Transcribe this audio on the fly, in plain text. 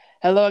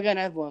Hello again,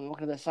 everyone.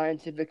 Welcome to the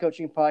Scientific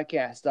Coaching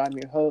Podcast. I'm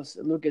your host,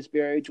 Lucas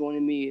Berry.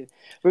 Joining me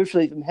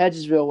virtually from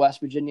Hedgesville, West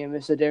Virginia,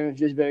 Mr. Darren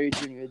Drisberry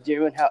Jr.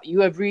 Darren, how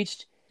you have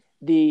reached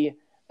a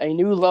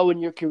new low in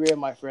your career,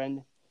 my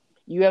friend.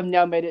 You have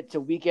now made it to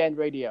weekend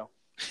radio,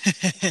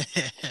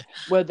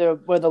 where the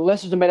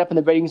listeners are made up and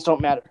the ratings don't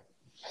matter.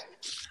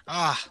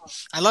 I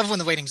love when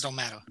the ratings don't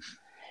matter.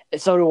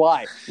 So do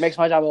I. Makes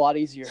my job a lot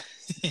easier.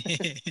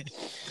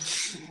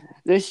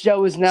 This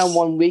show is now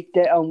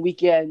on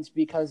weekends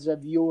because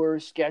of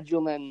your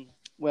schedule, and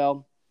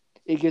well,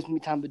 it gives me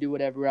time to do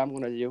whatever I'm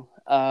going to do.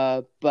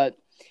 But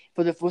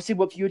for the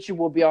foreseeable future,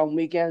 we'll be on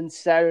weekends.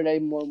 Saturday,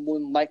 more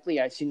than likely.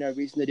 I see no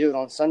reason to do it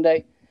on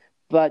Sunday,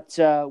 but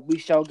we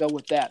shall go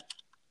with that.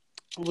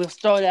 We'll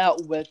start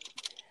out with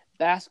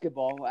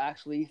basketball,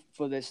 actually,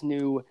 for this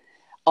new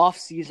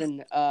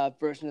off-season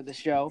version of the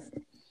show.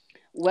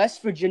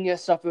 West Virginia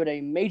suffered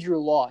a major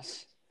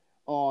loss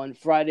on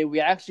Friday. We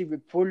actually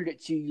reported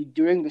it to you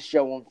during the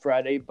show on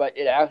Friday, but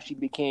it actually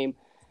became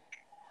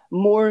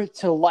more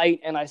to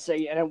light, and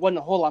it wasn't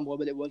a whole lot more,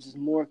 but it was just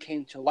more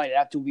came to light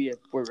after we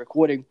were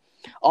recording.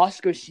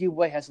 Oscar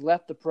Tshiebwe has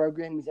left the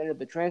program. He's entered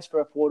the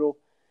transfer portal,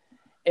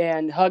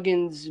 and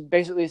Huggins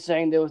basically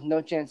saying there was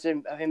no chance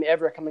of him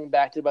ever coming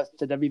back to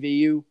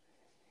WVU,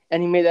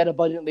 and he made that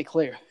abundantly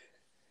clear.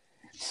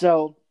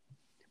 So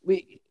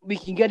we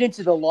can get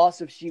into the loss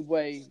of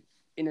Tshiebwe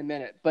in a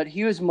minute, but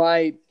here's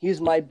my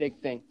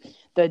big thing.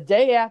 The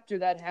day after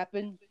that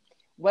happened,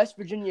 West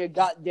Virginia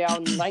got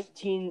down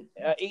 18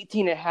 at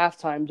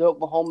halftime to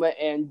Oklahoma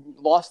and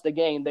lost the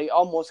game. They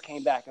almost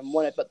came back and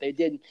won it, but they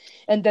didn't.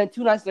 And then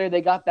 2 nights later,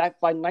 they got back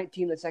by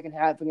 19 in the second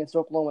half against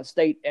Oklahoma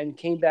State and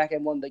came back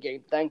and won the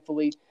game,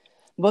 thankfully.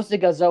 Mostly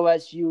because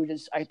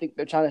OSU, I think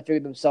they're trying to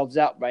figure themselves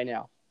out right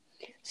now.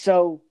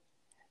 So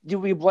do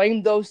we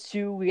blame those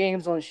 2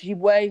 games on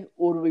Tshiebwe,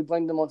 or do we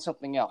blame them on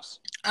something else?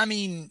 I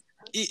mean,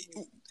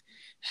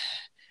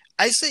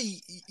 I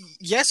say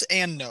yes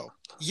and no.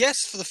 Yes,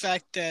 for the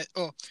fact that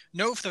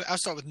I'll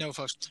start with no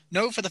first.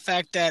 No, for the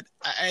fact that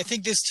I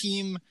think this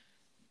team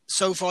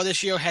so far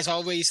this year has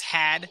always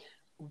had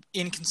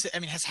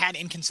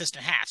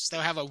inconsistent halves.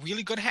 They'll have a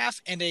really good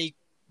half and a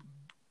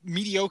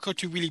mediocre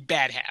to really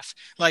bad half.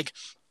 Like,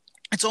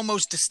 it's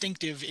almost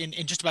distinctive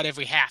in just about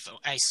every half.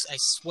 I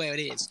swear it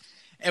is.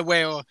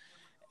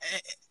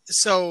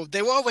 So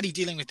they were already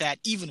dealing with that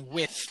even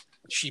with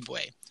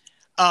Tshiebwe.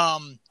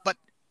 But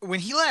when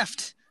he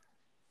left,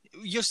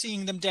 you're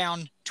seeing them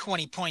down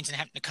 20 points and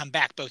having to come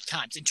back both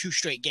times in 2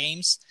 straight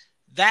games.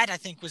 That, I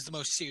think, was the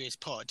most serious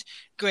part.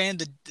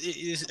 Granted,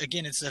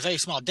 it's a very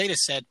small data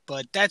set,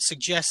 but that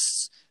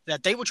suggests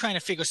that they were trying to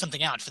figure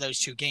something out for those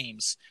 2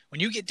 games.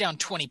 When you get down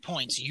 20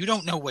 points, you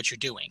don't know what you're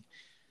doing.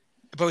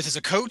 Both as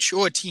a coach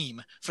or a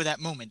team, for that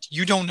moment,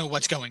 you don't know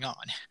what's going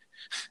on.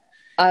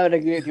 I would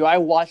agree with you. I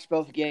watched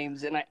both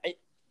games, and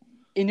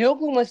in the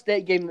Oklahoma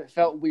State game, it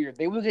felt weird.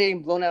 They were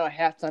getting blown out at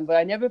halftime, but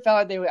I never felt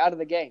like they were out of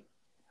the game.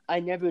 I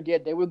never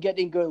did. They were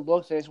getting good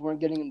looks. They just weren't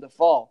getting them to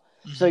fall.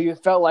 Mm-hmm. So you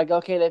felt like,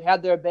 okay, they've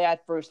had their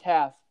bad first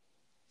half.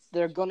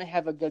 They're going to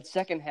have a good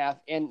second half,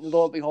 and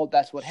lo and behold,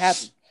 that's what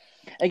happened.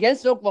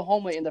 Against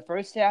Oklahoma in the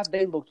first half,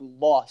 they looked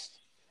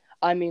lost.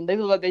 I mean, they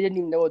looked like they didn't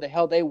even know where the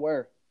hell they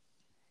were.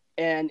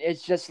 And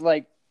it's just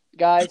like,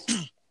 guys,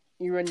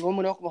 you're in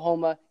Norman,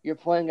 Oklahoma. You're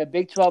playing a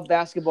Big 12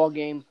 basketball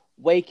game.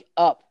 Wake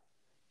up.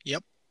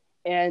 Yep.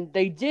 And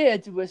they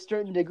did to a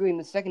certain degree in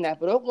the second half,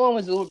 but Oklahoma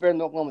was a little better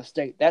than Oklahoma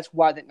State. That's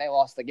why I think they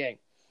lost the game.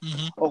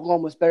 Mm-hmm.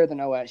 Oklahoma was better than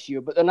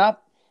OSU, but they're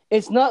not.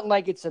 It's not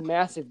like it's a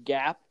massive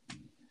gap,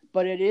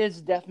 but it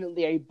is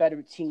definitely a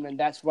better team, and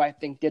that's why I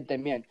think did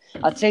them in.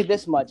 I'd say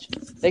this much: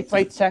 they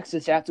play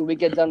Texas after we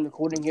get done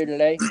recording here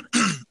today.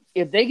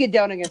 If they get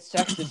down against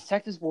Texas,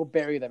 Texas will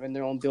bury them in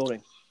their own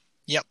building.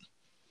 Yep.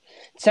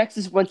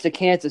 Texas went to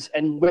Kansas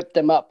and whipped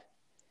them up.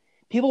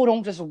 People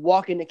don't just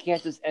walk into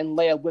Kansas and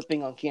lay a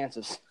whipping on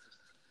Kansas.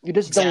 You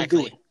just don't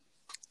do it.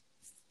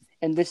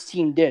 And this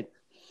team did.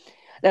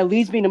 That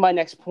leads me to my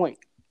next point.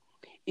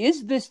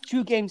 Is this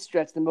 2-game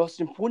stretch the most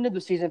important of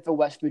the season for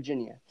West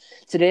Virginia?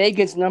 Today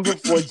against number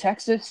 4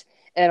 Texas,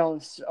 and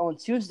on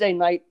Tuesday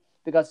night,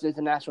 because there's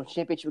a national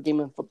championship game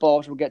in football,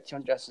 which we'll get to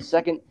in just a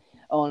second,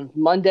 on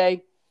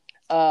Monday,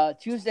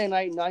 Tuesday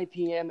night, 9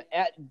 p.m.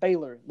 at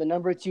Baylor, the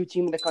number 2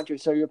 team in the country.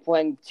 So you're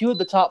playing 2 of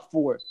the top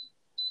 4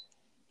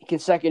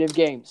 consecutive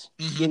games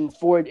in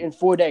 4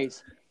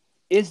 days.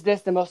 Is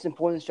this the most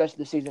important stretch of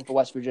the season for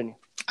West Virginia?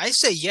 I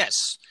say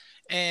yes,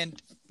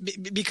 and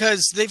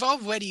because they've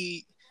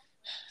already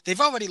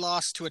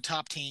lost to a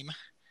top team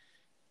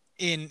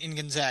in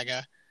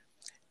Gonzaga,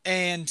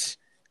 and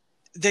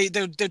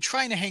they're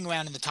trying to hang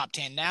around in the top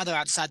 10. Now they're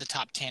outside the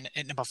top 10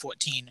 at number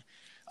 14.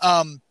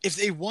 If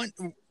they want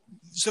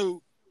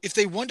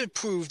to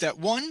prove that,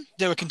 1,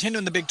 they're a contender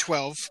in the Big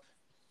 12,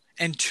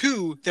 and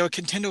 2, they're a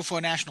contender for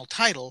a national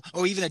title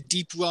or even a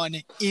deep run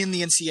in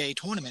the NCAA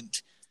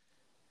tournament,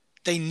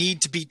 they need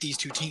to beat these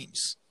 2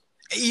 teams,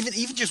 even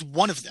just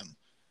one of them,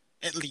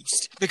 at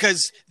least,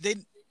 because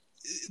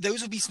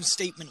those will be some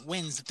statement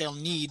wins that they'll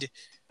need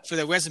for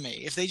their resume.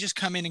 If they just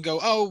come in and go,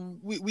 oh,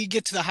 we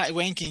get to the high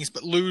rankings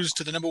but lose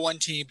to the number 1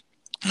 team,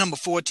 number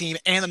 4 team,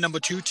 and the number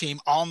 2 team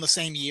all in the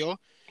same year,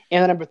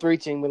 And the number 3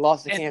 team, we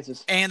lost to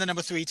Kansas. And the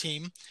number 3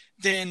 team,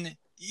 then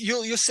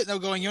you're sitting there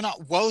going, you're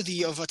not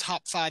worthy of a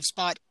top 5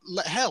 spot,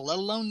 hell, let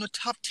alone the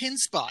top 10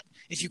 spot.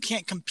 If you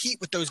can't compete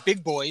with those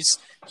big boys,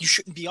 you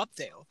shouldn't be up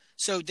there.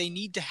 So they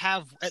need to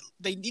have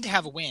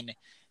a win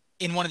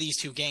in one of these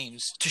 2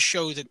 games to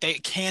show that they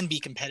can be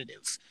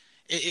competitive,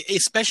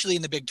 especially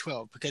in the Big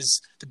 12,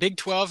 because the Big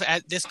 12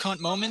 at this current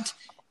moment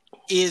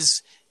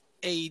is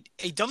a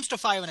dumpster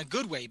fire in a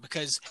good way,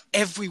 because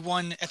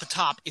everyone at the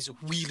top is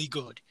really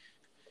good.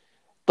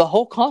 The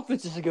whole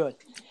conference is good.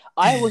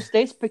 Iowa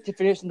State's picked to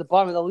finish in the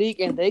bottom of the league,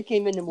 and they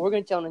came into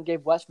Morgantown and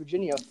gave West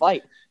Virginia a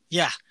fight.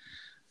 Yeah.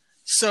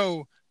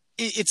 So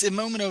it's a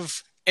moment of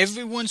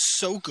everyone's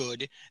so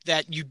good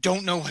that you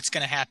don't know what's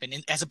going to happen,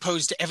 as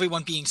opposed to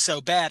everyone being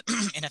so bad,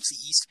 NFC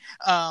East,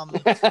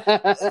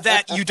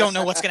 that you don't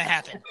know what's going to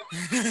happen.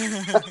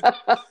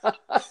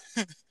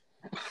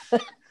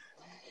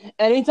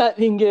 Anytime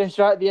you can get a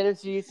shot at the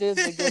NFC East,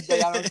 it's a good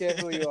day. I don't care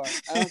who you are.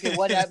 I don't care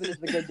what happens,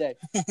 it's a good day.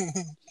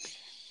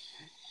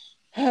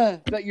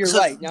 But you're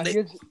right. Now,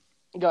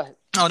 go ahead.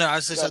 Oh, no,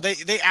 so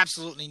they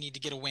absolutely need to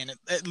get a win,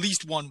 at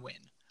least one win.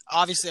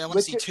 Obviously, I want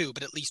to see 2,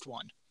 but at least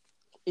 1.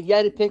 If you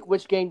had to pick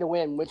which game to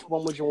win, which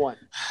one would you want?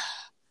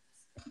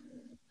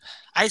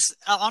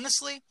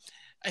 Honestly,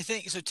 I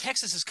think so.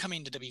 Texas is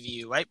coming to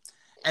WVU, right?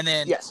 And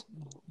then yes,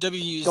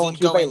 WVU is going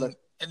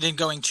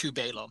to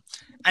Baylor.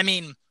 I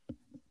mean,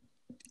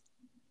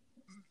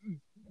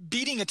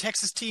 beating a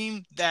Texas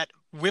team that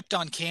whipped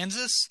on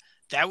Kansas,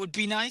 that would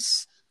be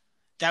nice.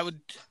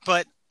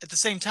 But at the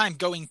same time,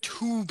 going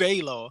to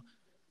Baylor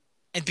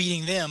and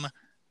beating them,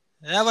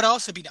 that would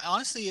also be.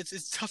 Honestly,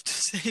 it's tough to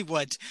say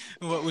what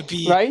would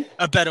be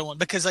a better one,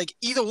 because like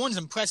either one's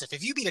impressive.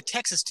 If you beat a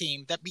Texas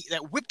team that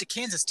whipped a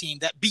Kansas team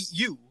that beat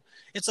you,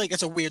 it's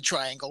a weird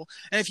triangle.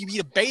 And if you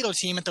beat a Baylor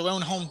team at their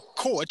own home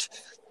court,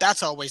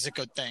 that's always a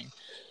good thing.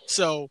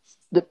 So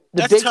the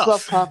Big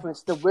 12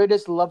 conference, the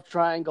weirdest love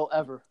triangle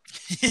ever.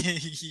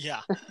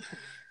 Yeah.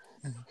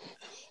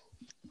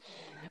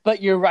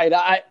 But you're right.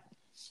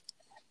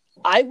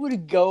 I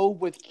would go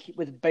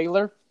with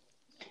Baylor,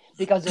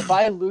 because if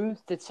I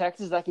lose to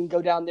Texas, I can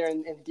go down there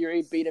and in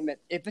theory beat them.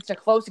 If it's a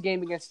close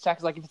game against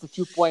Texas, like if it's a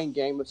 2-point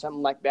game or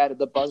something like that at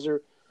the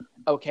buzzer,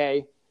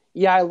 okay.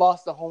 Yeah, I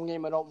lost the home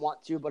game. I don't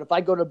want to. But if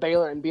I go to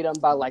Baylor and beat them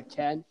by like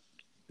 10,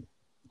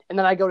 and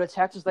then I go to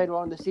Texas later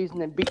on in the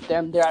season and beat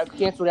them there, I've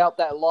canceled out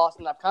that loss,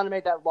 and I've kind of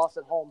made that loss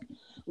at home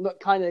look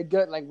kind of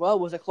good. Like, well,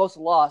 it was a close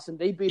loss, and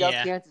they beat up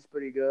Kansas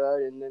pretty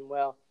good, and then,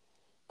 well,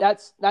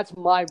 that's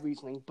my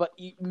reasoning. But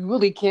you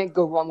really can't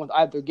go wrong with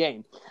either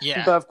game.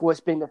 Yeah. But, of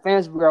course, being the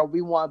fans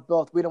we want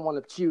both. We don't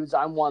want to choose.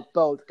 I want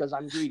both because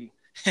I'm greedy.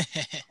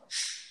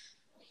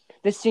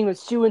 This team is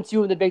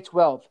 2-2 in the Big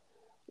 12.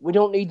 We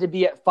don't need to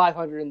be at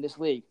 500 in this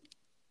league.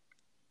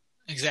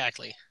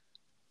 Exactly.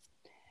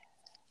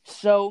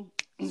 So,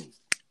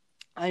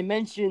 I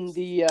mentioned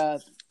the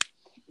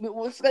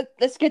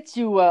let's get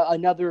to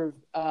another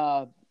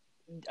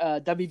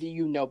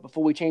WVU note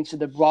before we change to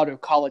the broader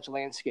college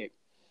landscape.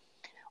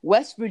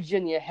 West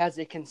Virginia has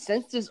a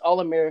consensus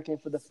All-American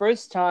for the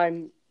first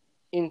time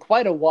in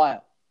quite a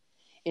while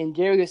in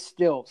Darius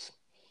Stills.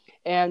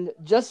 And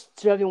just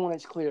so everyone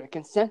is clear,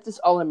 consensus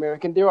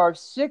All-American, there are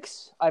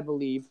 6, I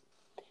believe,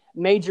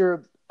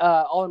 major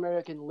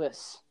All-American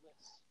lists.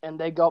 And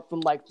they go up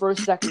from like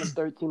first, second, and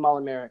third team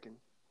All-American.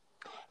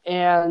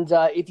 And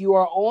if you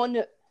are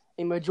on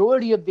a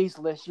majority of these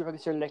lists, you're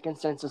considered a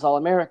consensus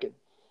All-American.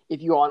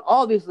 If you're on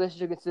all these lists,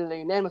 you're considered a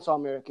unanimous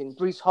All-American.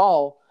 Breece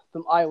Hall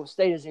from Iowa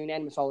State is a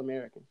unanimous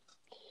All-American.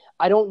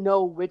 I don't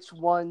know which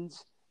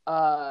ones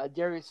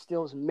Darius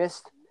Stills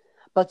missed,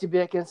 but to be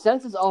a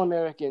consensus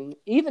All-American,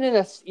 even in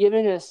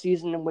a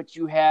season in which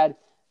you had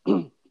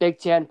Big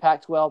Ten,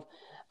 Pac-12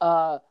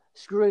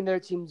 screwing their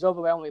teams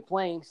over by only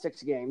playing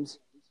 6 games,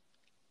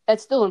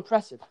 that's still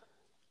impressive.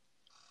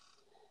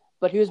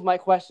 But here's my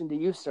question to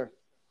you, sir.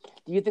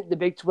 Do you think the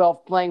Big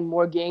 12 playing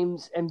more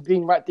games and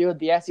being right there with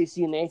the SEC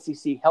and the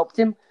ACC helped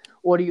him,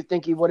 or do you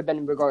think he would have been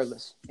in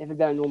regardless if it had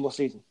been a normal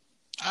season?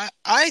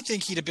 I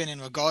think he'd have been in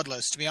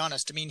regardless, to be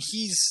honest. I mean,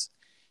 he's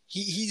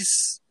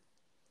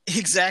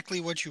exactly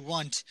what you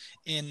want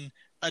in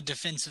a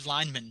defensive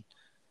lineman.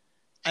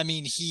 I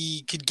mean,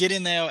 he could get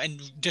in there and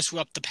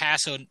disrupt the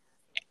pass at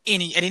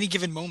any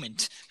given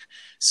moment.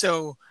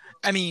 So,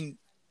 I mean,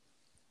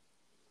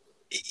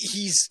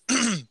 he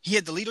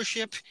had the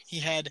leadership, he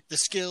had the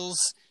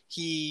skills,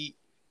 he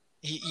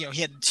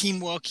had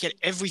teamwork, he had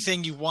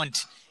everything you want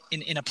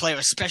in a player,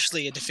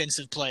 especially a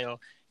defensive player,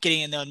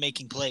 getting in there and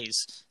making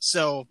plays.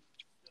 So,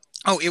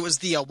 it was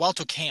the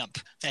Walter Camp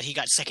that he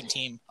got second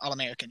team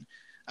All-American.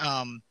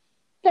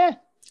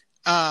 That's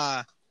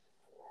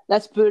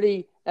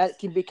that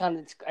can be kind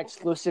of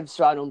exclusive,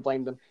 so I don't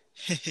blame them.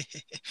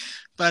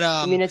 But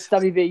I mean, it's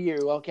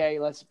WVU, okay?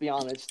 Let's be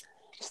honest.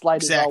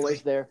 Slide is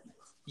always there.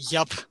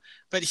 Yup.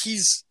 But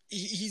he's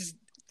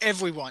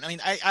everyone. I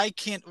mean, I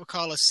can't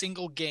recall a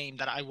single game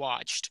that I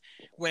watched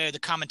where the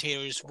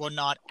commentators were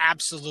not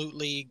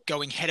absolutely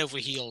going head over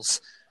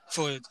heels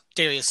for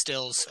Darius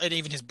Stills and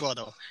even his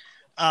brother.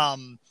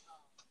 Um,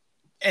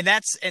 and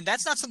that's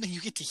not something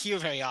you get to hear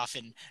very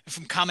often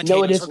from No, it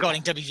commentators isn't.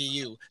 regarding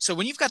WVU. So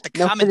when you've got the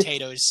No, it isn't.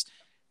 commentators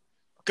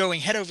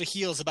going head over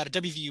heels about a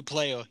WVU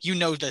player, you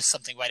know there's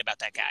something right about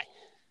that guy.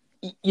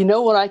 You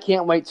know what I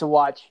can't wait to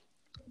watch?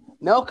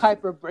 Mel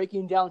Kiper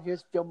breaking down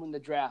his film in the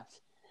draft.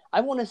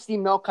 I want to see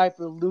Mel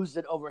Kiper lose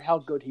it over how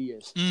good he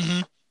is.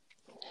 Mm-hmm.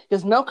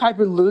 Because Mel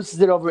Kiper loses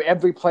it over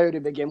every player to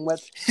begin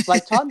with.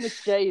 Like, Todd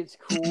McShay is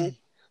cool.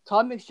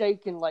 Todd McShay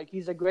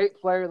he's a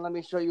great player, and let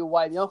me show you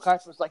why. Mel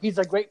Kiper's he's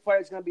a great player.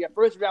 He's going to be a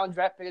first-round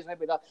draft pick.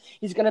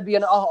 He's going to be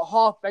in a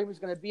Hall of Fame. He's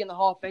going to be in the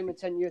Hall of Fame in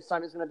 10 years'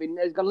 time. He's going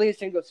to lead his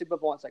team to a Super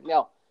Bowl. It's like,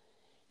 no.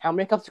 How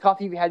many cups of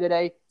coffee have you had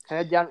today?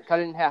 Cut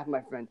it in half,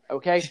 my friend.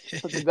 Okay?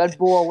 Put the Red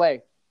Bull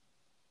away.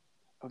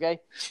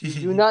 Okay? You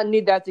do not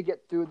need that to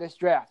get through this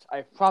draft.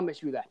 I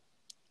promise you that.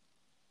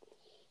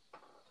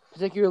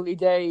 Particularly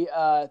day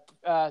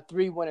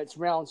 3 when it's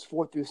rounds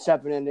 4 through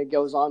 7, and it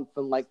goes on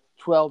from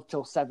 12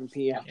 till 7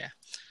 p.m.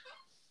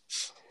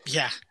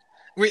 Yeah.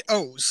 Wait.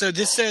 Oh, so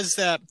this says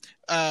that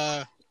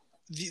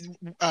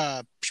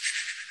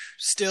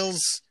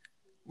Stills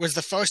was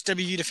the first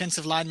WU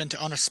defensive lineman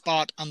to earn a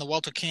spot on the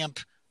Walter Camp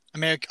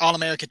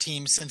All-America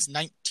team since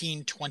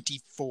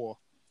 1924.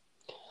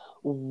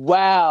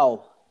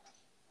 Wow.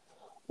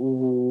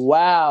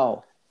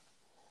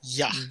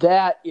 Yeah.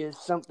 That is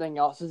something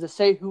else. Does it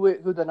say who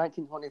the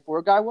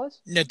 1924 guy was?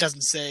 It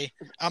doesn't say.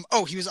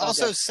 He was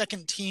also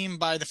second team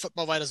by the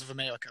Football Writers of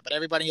America, but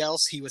everybody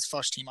else, he was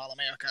first team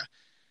All-America.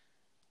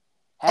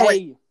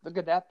 Hey, look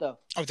at that, though.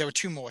 Oh, there were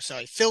two more,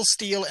 sorry. Phil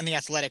Steele and the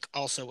Athletic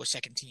also were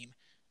second team.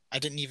 I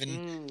didn't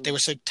even they were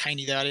so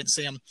tiny there, I didn't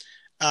see them.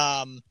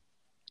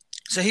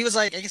 So he was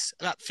I guess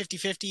about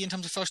 50-50 in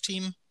terms of first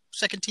team,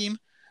 second team.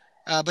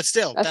 But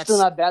still, that's still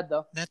not bad,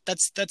 though.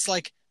 That's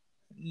like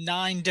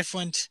 9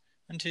 different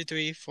 1, 2,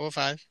 3, 4,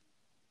 5,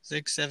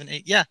 6, 7,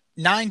 8. Yeah,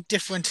 9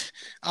 different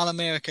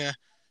All-America,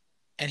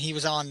 and he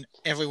was on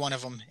every one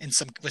of them in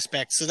some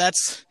respect. So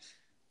that's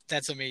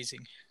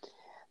amazing.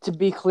 To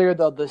be clear,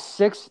 though, the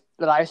 6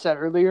 that I said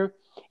earlier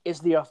is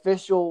the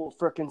official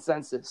for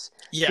consensus.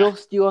 Yeah. Phil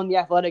Steele and the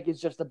Athletic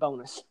is just a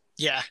bonus.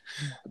 Yeah.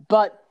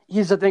 But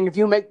here's the thing. If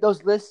you make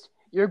those lists,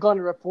 you're going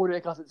to report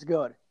it because it's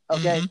good.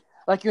 Okay?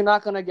 Mm-hmm. You're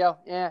not going to go,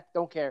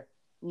 don't care.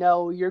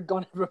 No, you're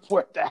going to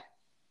report that.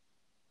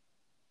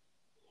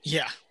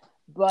 Yeah.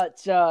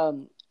 But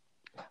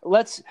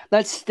let's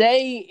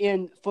stay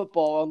in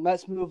football and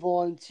let's move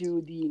on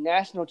to the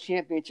national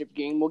championship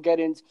game. We'll get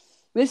into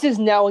this is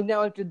now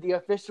into the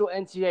official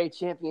NCAA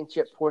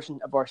championship portion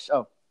of our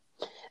show.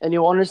 And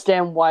you'll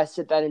understand why I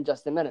said that in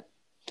just a minute.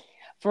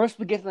 First,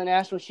 we get to the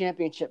national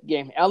championship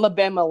game.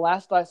 Alabama,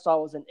 last I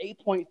saw, was an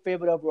 8-point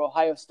favorite over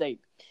Ohio State.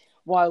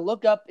 Well, I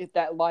look up if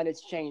that line has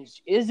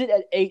changed. Is it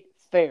at 8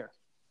 fair?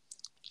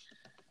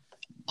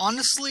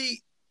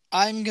 Honestly,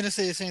 I'm going to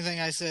say the same thing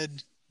I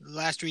said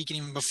last week and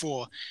even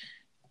before.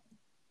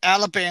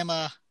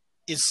 Alabama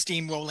is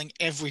steamrolling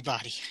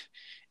everybody.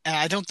 And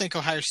I don't think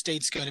Ohio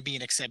State's going to be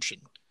an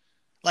exception.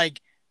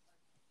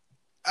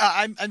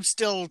 I'm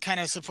still kind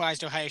of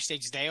surprised Ohio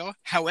State's there.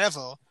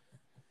 However,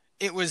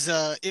 it was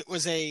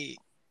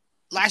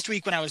last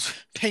week when I was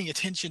paying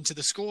attention to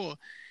the score,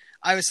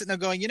 I was sitting there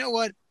going, you know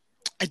what?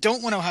 I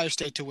don't want Ohio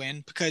State to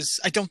win because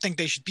I don't think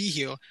they should be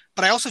here.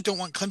 But I also don't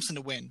want Clemson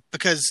to win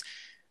because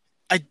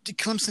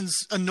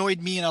Clemson's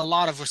annoyed me in a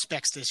lot of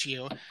respects this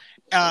year,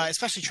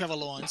 especially Trevor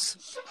Lawrence.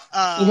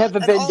 You have a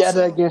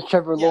vendetta against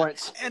Trevor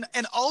Lawrence.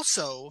 And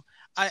also,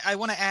 I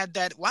want to add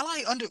that while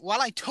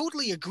I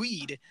totally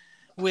agreed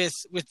with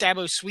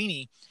Dabo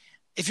Swinney,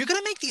 if you're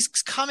going to make these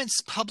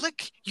comments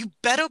public, you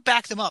better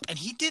back them up. And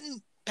he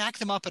didn't back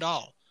them up at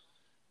all.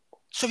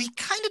 So he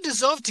kind of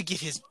deserved to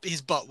get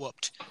his butt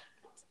whooped.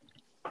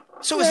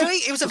 So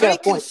it was a very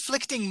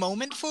conflicting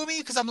moment for me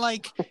because I'm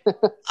like,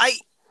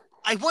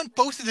 I want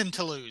both of them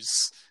to lose.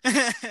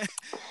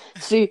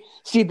 See,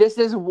 this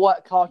is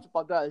what college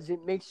football does.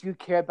 It makes you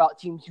care about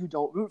teams you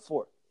don't root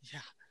for. Yeah.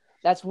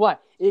 That's why.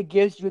 It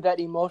gives you that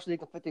emotionally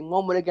conflicting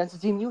moment against a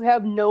team you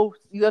have no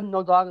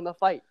dog in the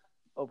fight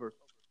over.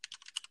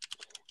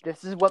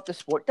 This is what the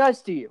sport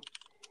does to you.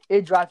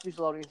 It drives you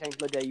to loading tanks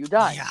the day you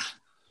die. Yeah.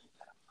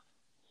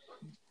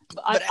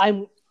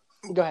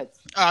 Go ahead.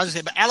 I was going to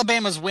say, but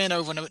Alabama's win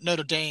over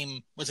Notre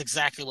Dame was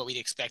exactly what we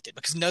expected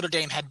because Notre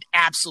Dame had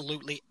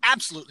absolutely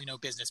no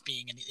business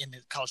being in the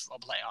college football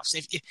playoffs.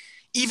 If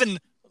even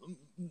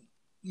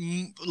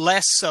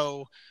less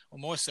so or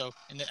more so,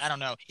 I don't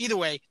know. Either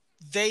way,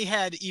 they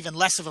had even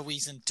less of a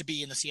reason to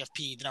be in the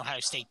CFP than Ohio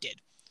State did.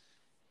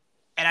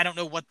 And I don't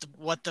know what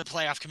the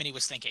playoff committee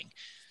was thinking.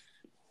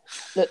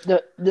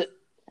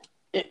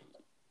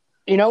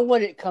 You know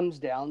what it comes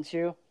down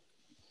to?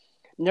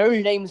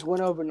 Notre Dame's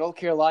win over North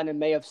Carolina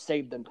may have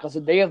saved them because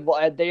if they had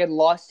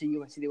lost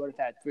to UNC, they would have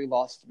had 3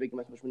 losses to begin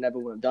with, which we never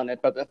would have done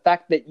it. But the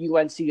fact that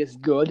UNC is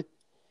good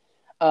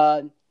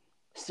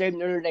saved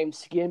Notre Dame's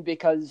skin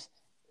because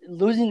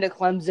losing to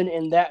Clemson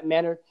in that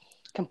manner,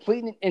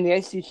 completely in the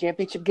ACC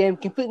championship game,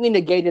 completely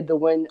negated the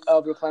win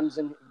over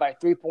Clemson by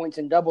 3 points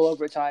in double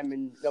overtime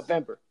in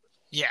November.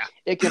 Yeah.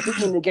 It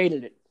completely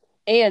negated it.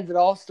 And it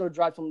also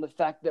derived from the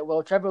fact that,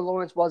 well, Trevor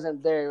Lawrence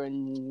wasn't there,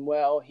 and,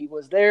 well, he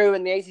was there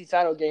in the ACC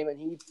title game, and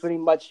he pretty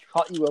much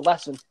taught you a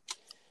lesson.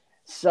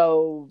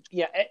 So,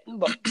 yeah,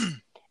 look,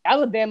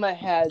 Alabama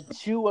had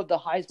 2 of the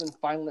Heisman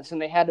finalists,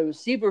 and they had a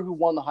receiver who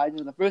won the Heisman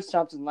for the first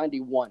time since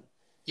 91.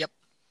 Yep.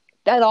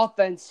 That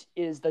offense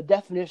is the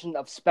definition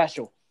of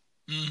special.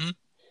 Mm-hmm.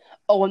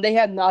 Oh, and they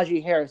had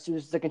Najee Harris,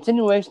 who's the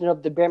continuation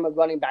of the Bama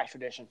running back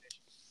tradition.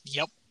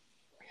 Yep.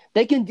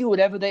 They can do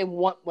whatever they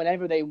want,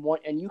 whenever they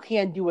want, and you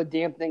can't do a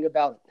damn thing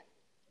about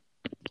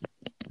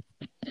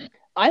it.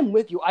 I'm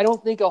with you. I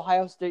don't think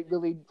Ohio State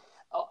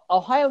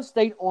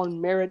on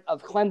merit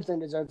of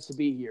Clemson deserves to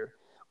be here.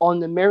 On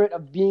the merit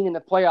of being in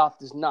the playoff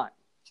does not.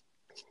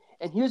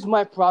 And here's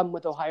my problem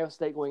with Ohio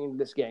State going into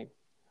this game.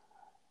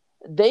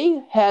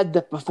 They had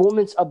the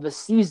performance of the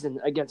season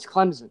against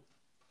Clemson.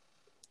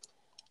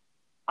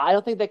 I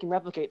don't think they can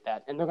replicate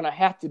that, and they're going to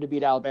have to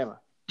beat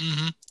Alabama.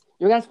 Mm-hmm.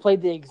 You're going to have to play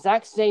the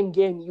exact same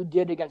game you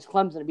did against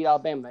Clemson to beat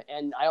Alabama,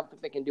 and I don't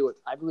think they can do it.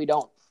 I really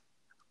don't.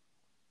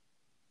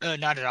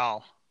 Not at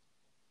all.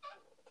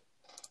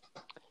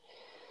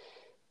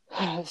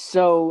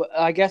 So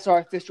I guess our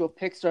official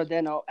picks are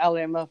then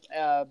Alabama,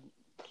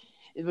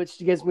 which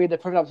gives me the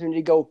perfect opportunity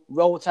to go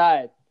Roll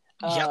Tide.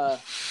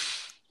 Yep.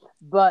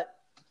 But,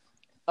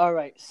 all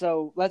right,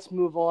 so let's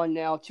move on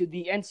now to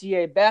the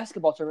NCAA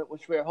basketball tournament,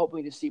 which we are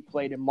hoping to see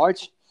played in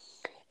March.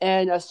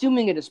 And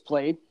assuming it is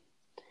played,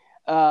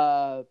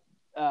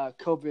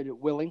 COVID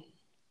willing,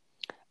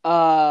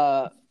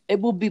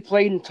 it will be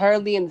played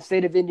entirely in the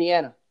state of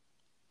Indiana,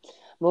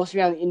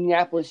 mostly around the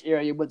Indianapolis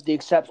area, with the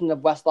exception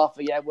of West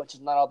Lafayette, which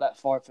is not all that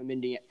far from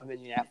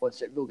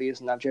Indianapolis. It really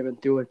isn't. I've driven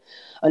through it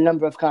a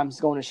number of times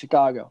going to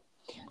Chicago.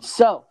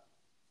 So,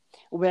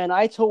 when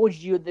I told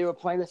you they were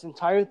playing this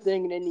entire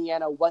thing in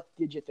Indiana, what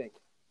did you think?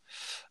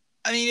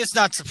 I mean, it's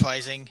not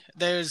surprising.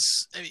 They're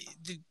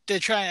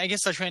trying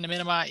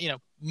to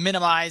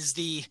minimize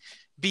the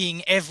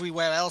being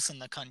everywhere else in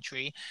the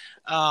country,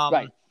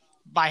 Right.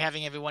 by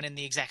having everyone in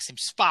the exact same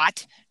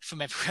spot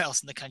from everywhere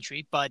else in the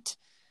country. But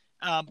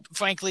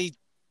frankly,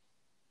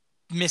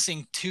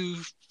 missing 2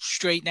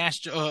 straight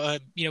national,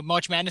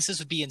 March Madnesses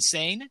would be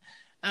insane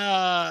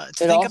to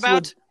think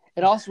about.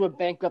 It also would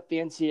bankrupt the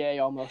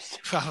NCAA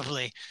almost.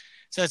 Probably.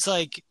 So it's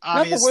like,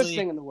 obviously, not the worst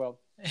thing in the world.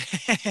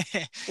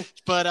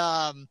 But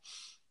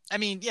I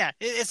mean, yeah,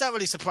 it's not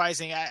really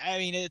surprising. I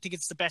mean, I think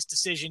it's the best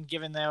decision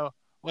given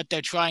what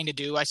they're trying to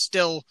do. I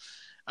still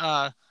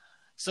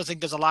think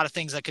there's a lot of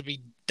things that could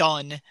be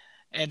done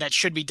and that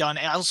should be done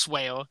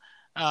elsewhere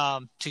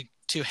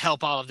to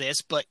help all of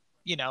this. But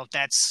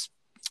that's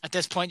at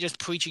this point just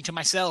preaching to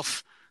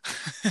myself.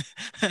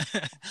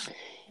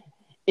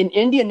 In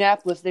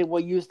Indianapolis, they will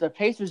use the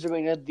Pacers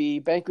Arena, the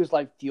Bankers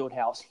Life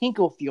Fieldhouse,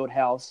 Hinkle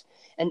Fieldhouse,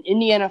 and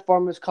Indiana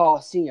Farmers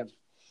Coliseum.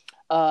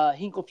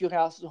 Hinkle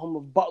Fieldhouse is the home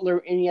of Butler.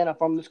 Indiana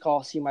Farmers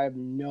Coliseum, I have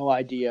no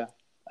idea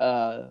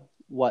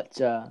what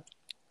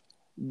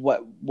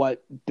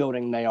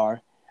building they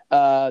are.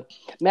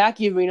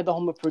 Mackey Arena, the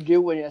home of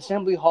Purdue, and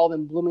Assembly Hall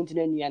in Bloomington,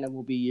 Indiana,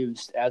 will be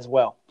used as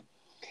well.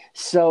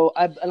 So,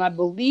 I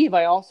believe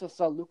I also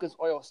saw Lucas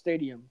Oil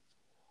Stadium,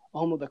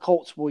 home of the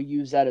Colts, will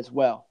use that as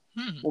well.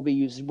 Will be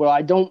used. Well,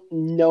 I don't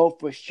know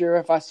for sure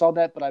if I saw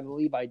that, but I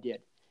believe I did.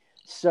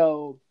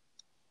 So,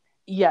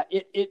 yeah,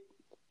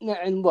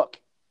 and look,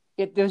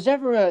 if there's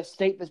ever a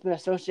state that's been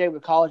associated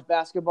with college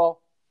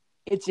basketball,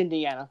 it's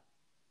Indiana.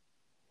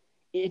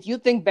 If you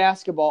think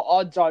basketball,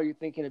 odds are you're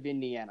thinking of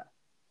Indiana.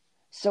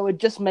 So it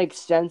just makes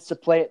sense to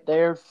play it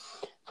there.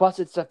 Plus,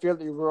 it's a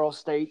fairly rural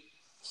state,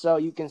 so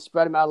you can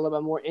spread them out a little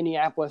bit more.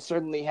 Indianapolis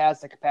certainly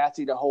has the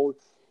capacity to hold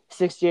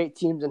 68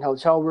 teams in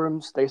hotel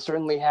rooms. They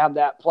certainly have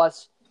that.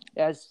 Plus,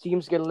 as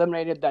teams get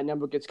eliminated, that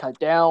number gets cut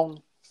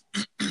down.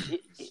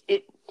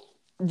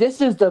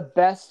 This is the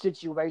best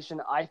situation,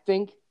 I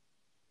think,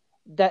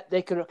 that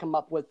they could have come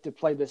up with to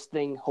play this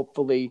thing,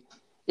 hopefully.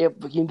 If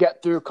we can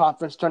get through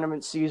conference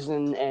tournament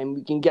season and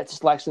we can get to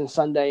Selection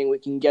Sunday and we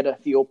can get a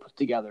field put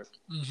together.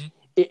 Mm-hmm.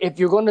 If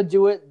you're going to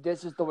do it,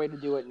 this is the way to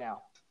do it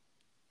now.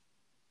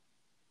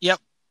 Yep.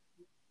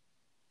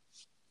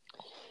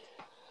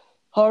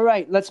 All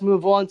right, let's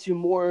move on to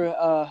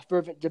more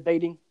fervent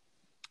debating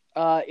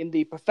in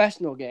the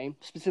professional game,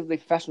 specifically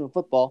professional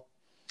football,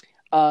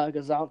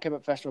 because I don't care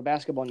about professional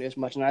basketball nearly as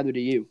much, and neither do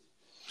you.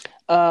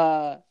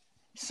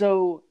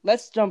 So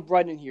let's jump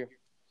right in here.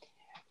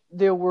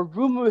 There were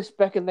rumors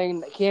speculating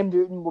that Cam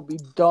Newton will be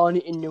done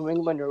in New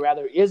England, or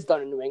rather is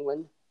done in New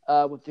England,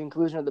 with the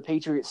conclusion of the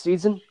Patriots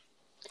season.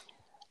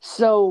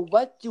 So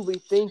what do we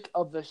think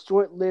of the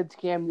short-lived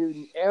Cam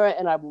Newton era?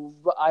 And I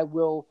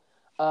will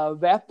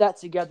wrap that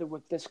together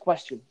with this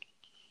question.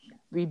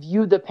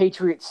 Review the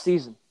Patriots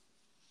season.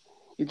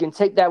 You can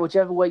take that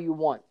whichever way you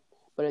want,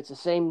 but it's the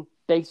same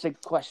basic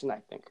question,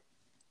 I think.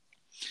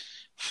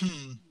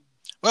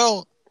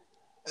 Well,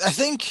 I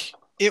think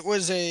it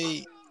was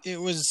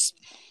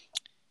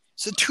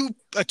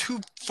a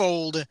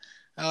twofold,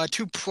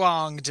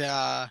 two-pronged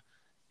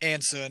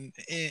answer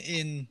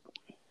in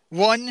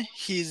one,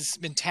 his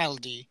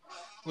mentality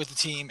with the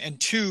team,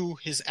 and two,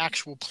 his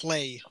actual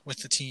play with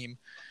the team.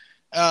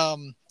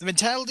 The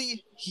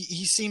mentality,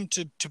 he seemed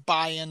to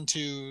buy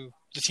into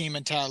the team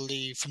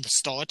mentality from the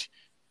start.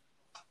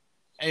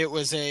 It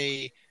was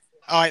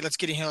all right, let's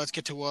get in here, let's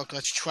get to work,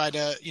 let's try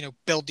to,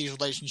 build these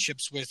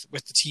relationships with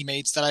the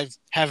teammates that I've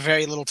have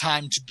very little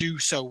time to do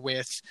so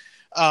with.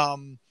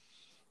 And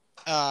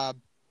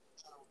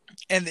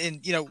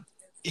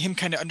him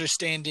kind of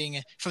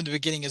understanding from the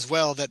beginning as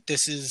well that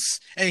this is,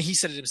 and he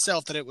said it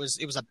himself, that it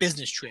was a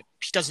business trip.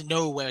 He doesn't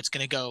know where it's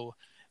going to go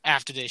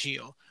after this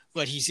year,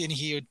 but he's in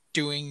here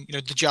doing,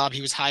 the job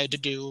he was hired to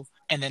do,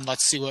 and then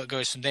let's see where it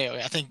goes from there.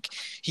 I think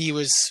he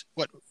was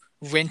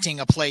renting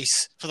a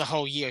place for the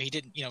whole year. He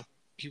didn't,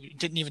 he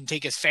didn't even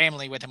take his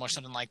family with him or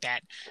something like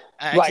that.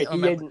 Right,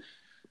 he didn't.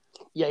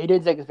 Yeah, he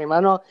did take his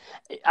family.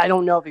 I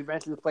don't know if he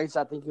rented the place.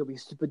 I think he'll be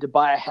stupid to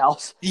buy a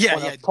house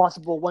on a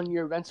possible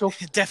 1-year rental.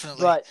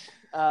 Definitely. But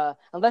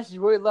unless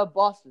you really love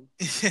Boston.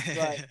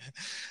 But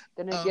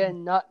then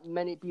again, not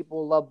many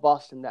people love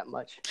Boston that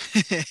much.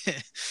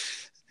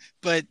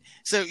 But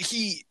so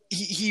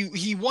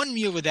he won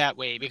me over that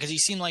way because he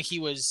seemed like he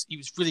was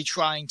really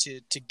trying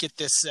to get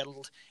this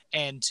settled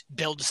and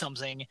build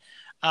something.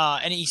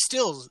 And he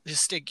still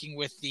is sticking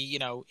with the,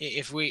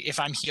 if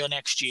I'm here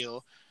next year,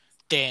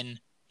 then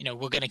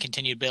we're going to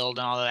continue to build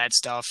and all of that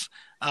stuff.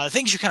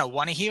 Things you kind of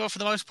want to hear for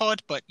the most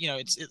part, but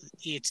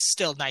it's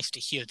still nice to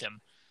hear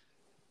them.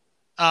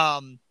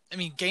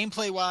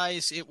 Gameplay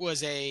wise, it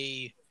was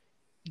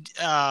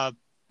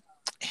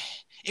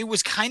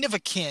kind of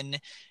akin,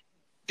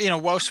 in a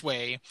worse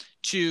way,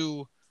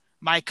 to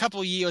my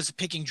couple years of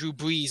picking Drew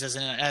Brees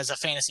as a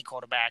fantasy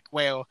quarterback,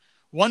 where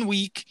 1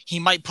 week he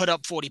might put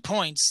up 40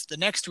 points, the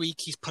next week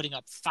he's putting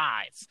up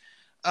 5.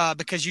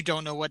 Because you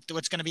don't know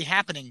what's going to be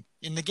happening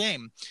in the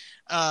game.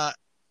 But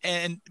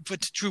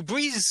Drew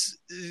Brees,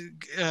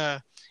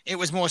 it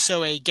was more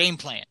so a game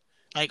plan.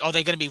 Like, are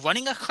they going to be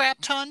running a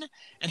crap ton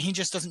and he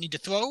just doesn't need to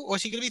throw, or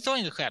is he going to be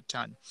throwing a crap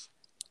ton?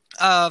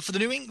 For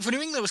New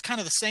England, it was kind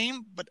of the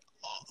same,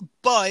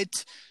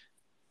 but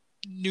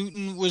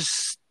Newton was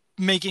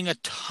making a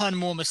ton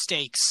more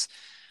mistakes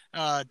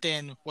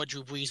than what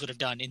Drew Brees would have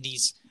done in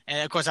these.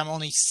 And, of course, I'm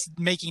only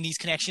making these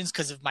connections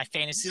because of my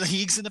fantasy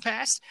leagues in the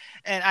past.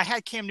 And I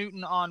had Cam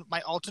Newton on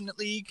my alternate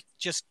league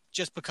just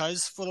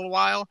because for a little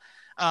while.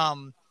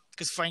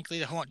 Because, frankly,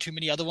 there weren't too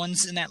many other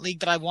ones in that league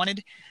that I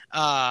wanted.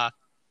 I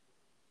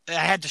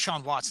had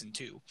Deshaun Watson,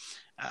 too.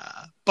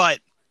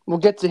 But we'll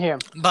get to him.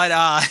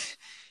 But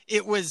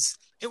it was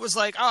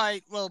like, all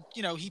right, well,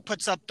 he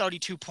puts up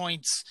 32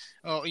 points,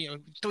 or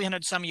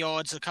 300-some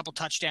yards, a couple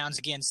touchdowns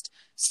against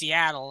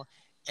Seattle,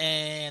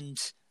 and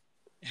 –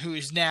 who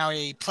is now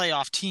a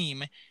playoff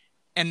team,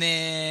 and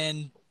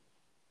then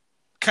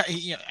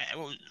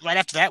right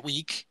after that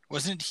week,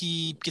 wasn't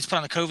he gets put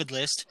on the COVID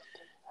list?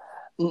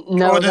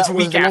 No,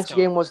 the next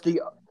game was the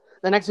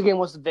next game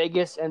was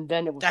Vegas, and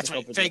then it was that's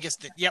right, Vegas.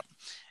 Yep,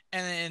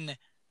 and then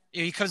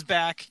he comes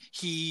back,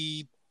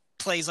 he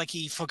plays like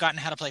he'd forgotten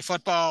how to play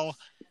football,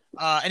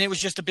 and it was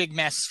just a big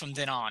mess from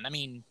then on. I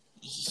mean,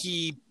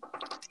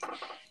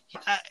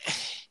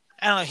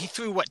 I don't know, he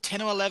threw,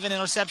 10 or 11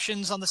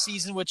 interceptions on the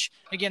season, which,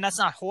 again, that's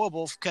not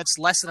horrible. That's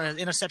less than an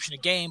interception a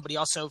game, but he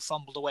also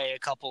fumbled away a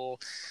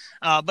couple.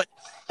 And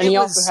he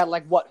also had,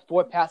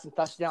 4 passing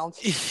touchdowns?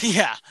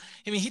 Yeah.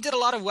 He did a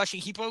lot of rushing.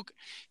 He broke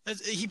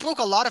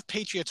a lot of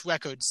Patriots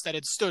records that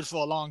had stood for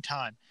a long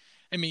time.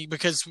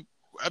 Because,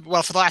 for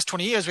the last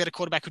 20 years, we had a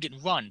quarterback who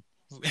didn't run.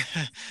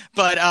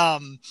 But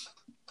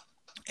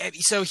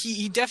so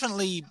he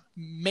definitely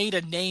made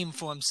a name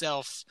for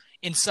himself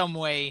in some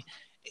way,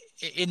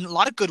 in a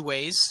lot of good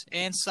ways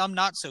and some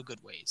not so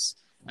good ways.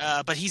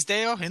 But he's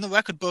there in the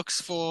record books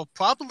for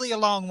probably a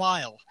long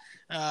while.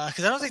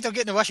 Because I don't think they'll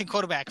get a rushing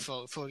quarterback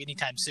for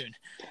anytime soon.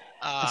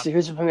 So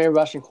who's the premier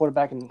rushing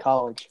quarterback in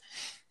college?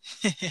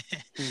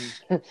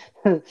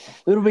 Who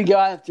do we go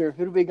after?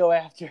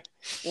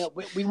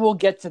 We will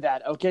get to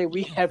that, okay?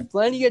 We have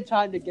plenty of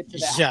time to get to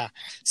that. Yeah.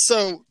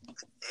 So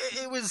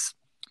it was...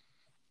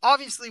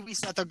 Obviously, we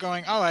sat there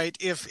going, all right,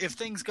 if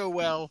things go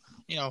well,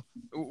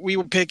 we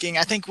were picking.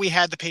 I think we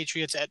had the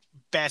Patriots at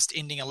best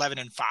ending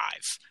 11-5,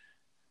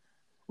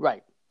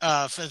 right?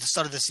 For the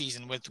start of the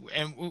season,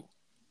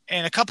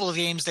 and a couple of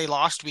games they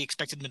lost, we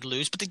expected them to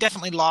lose, but they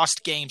definitely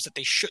lost games that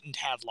they shouldn't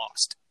have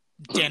lost.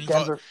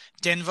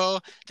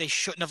 Denver, they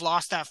shouldn't have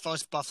lost that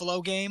first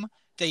Buffalo game.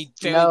 They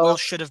very well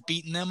should have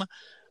beaten them.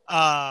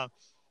 They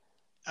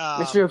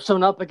should have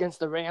shown up against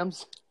the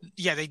Rams.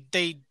 Yeah,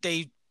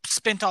 they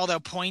spent all their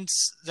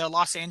points, their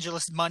Los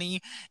Angeles money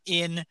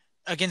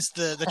against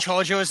the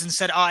Chargers and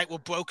said, all right, we're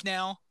broke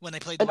now when they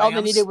played the Rams.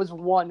 All they needed was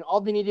one. All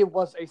they needed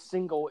was a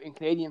single in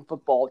Canadian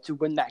football to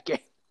win that game.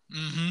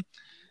 Mm-hmm.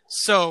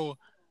 So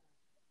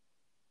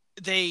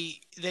they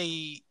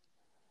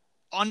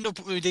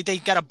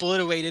got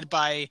obliterated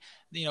by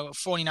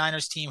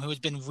 49ers team who has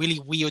been really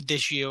weird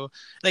this year.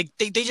 Like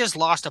they just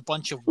lost a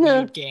bunch of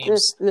weird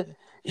games.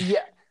 Yeah.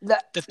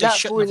 that they that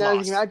shouldn't have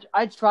 49ers lost. game,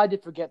 I tried to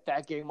forget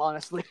that game,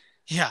 honestly.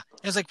 Yeah,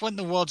 it was like, what in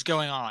the world's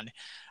going on?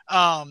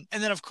 And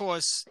then of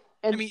course,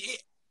 I And mean,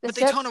 the but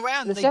they sad turn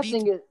around the and they sad beat.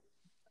 thing is,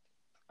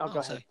 oh, Oh, go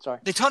ahead. sorry. Sorry.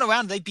 They turn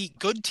around and they beat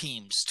good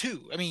teams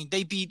too. I mean,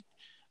 they beat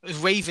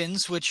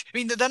Ravens, which I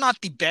mean they're not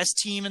the best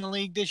team in the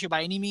league this year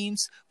by any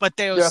means, but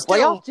They're a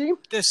playoff team.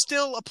 they're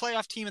still a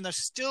playoff team, and they're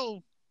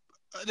still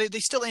they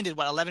still ended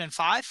what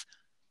 11-5.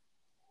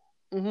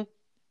 Mm-hmm.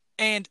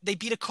 And they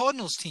beat a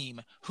Cardinals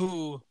team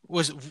who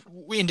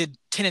ended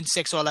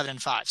 10-6 or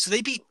 11-5. So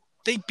they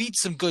beat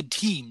some good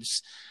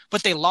teams,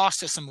 but they lost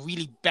to some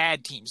really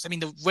bad teams. I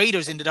mean, the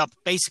Raiders ended up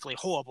basically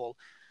horrible.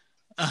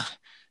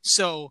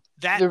 So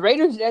that the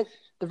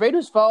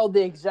Raiders followed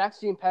the exact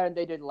same pattern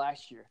they did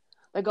last year.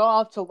 They got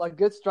off to a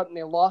good start and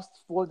they lost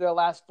 4 of their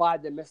last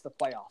 5. They missed the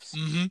playoffs.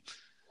 Mm-hmm.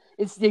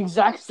 It's the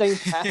exact same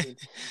pattern,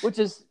 which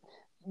is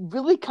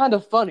really kind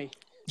of funny,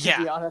 to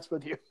be honest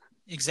with you.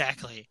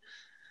 Exactly.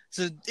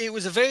 So it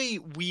was a very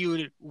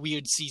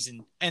weird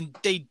season, and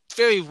they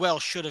very well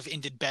should have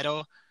ended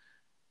better.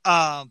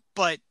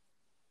 But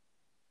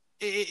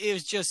it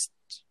was just,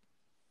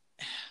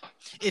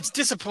 it's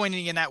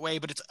disappointing in that way,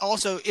 but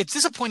it's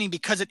disappointing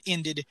because it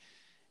ended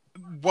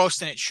worse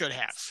than it should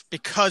have,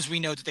 because we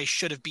know that they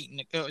should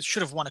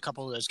have won a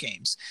couple of those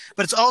games.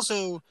 But it's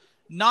also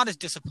not as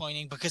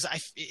disappointing because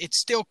it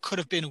still could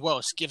have been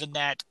worse, given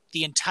that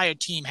the entire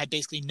team had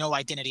basically no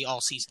identity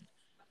all season.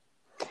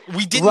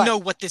 We didn't know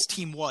what this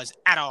team was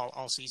at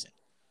all season.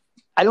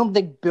 I don't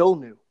think Bill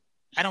knew.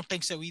 I don't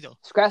think so either.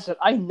 Scratch that.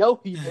 I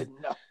know he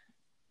didn't know.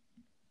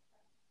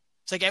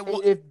 It's like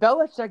if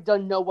Belichick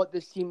doesn't know what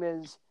this team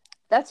is,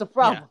 that's a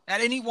problem. Yeah.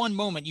 At any one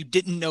moment, you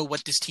didn't know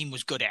what this team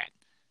was good at.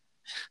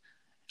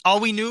 All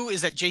we knew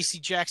is that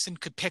J.C. Jackson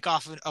could pick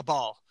off a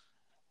ball.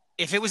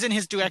 If it was in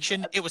his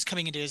direction, it was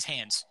coming into his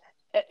hands.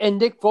 And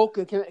Nick Folk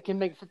can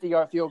make a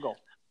 50-yard field goal.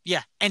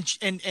 Yeah, and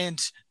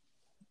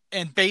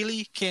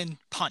Bailey can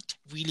punt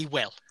really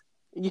well.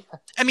 Yeah,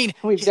 I mean,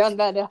 we've done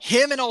that now.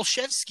 Him and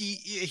Olszewski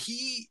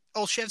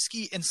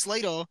and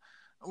Slater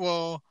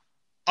were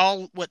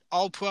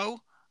all pro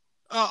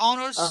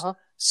honors. Uh-huh.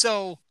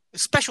 So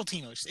special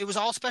teamers. It was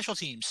all special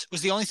teams. It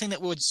was the only thing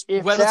that was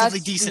if relatively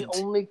that's decent. The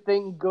only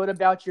thing good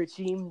about your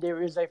team,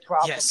 there is a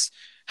problem. Yes.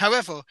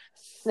 However,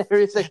 there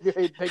is a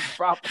very big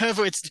problem.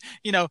 However, it's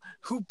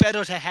who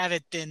better to have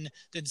it than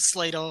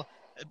Slater,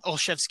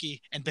 Olszewski,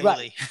 and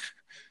Bailey. Right.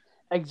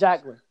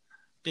 Exactly.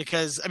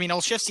 Because, I mean,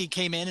 Olszewski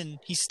came in and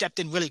he stepped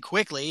in really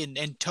quickly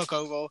and took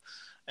over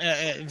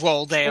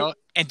role there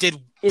and did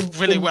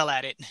really well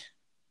at it.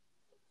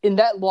 In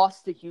that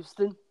loss to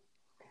Houston,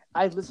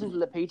 I listened to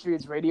the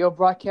Patriots radio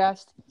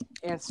broadcast,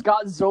 and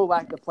Scott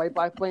Zolak, the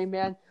play-by-play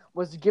man,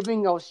 was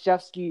giving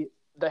Olszewski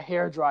the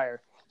hairdryer.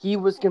 He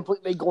was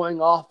completely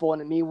going off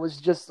on him. He was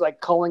just,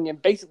 calling him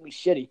basically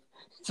shitty.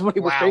 That's what he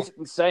was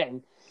basically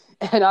saying.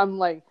 And I'm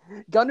like,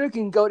 Gunner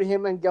can go to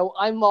him and go,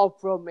 I'm all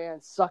pro,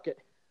 man. Suck it.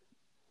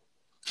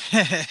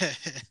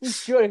 He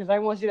should, because I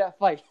want to see that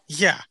fight.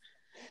 Yeah.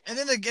 And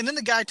then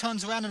the guy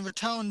turns around and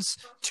returns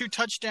 2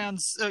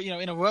 touchdowns,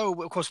 in a row.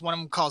 Of course, one of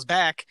them calls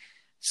back.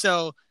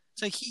 So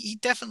it's like he's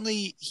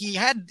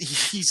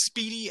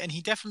speedy, and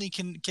he definitely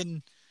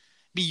can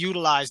be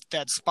utilized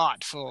that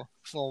spot for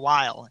a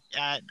while.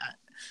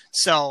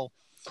 So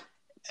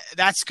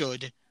that's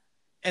good.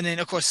 And then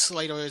of course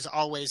Slater is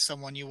always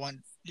someone you want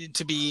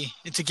to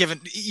give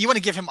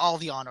him all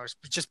the honors,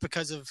 just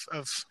because of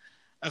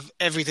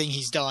everything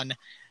he's done.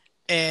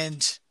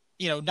 And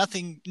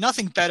nothing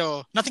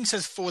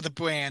says for the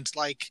brand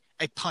like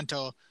a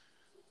punter.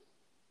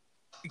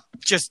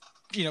 Just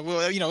at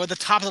the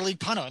top of the league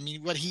punter. I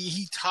mean, what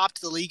he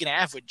topped the league in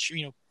average,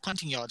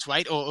 punting yards,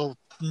 right, or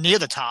near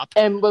the top.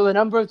 And the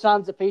number of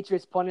times the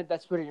Patriots punted,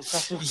 that's pretty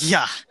impressive.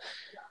 Yeah.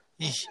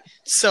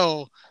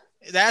 So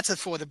that's a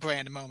for the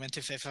brand moment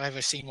if I've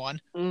ever seen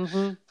one.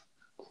 Mm-hmm.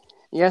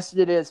 Yes,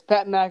 it is.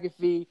 Pat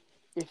McAfee,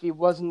 if he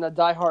wasn't a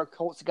diehard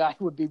Colts guy,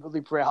 would be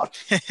really proud.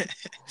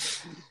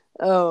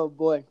 Oh,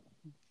 boy.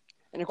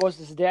 And, of course,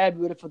 his dad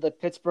rooted for the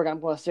Pittsburgh,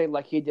 I'm going to say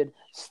like he did,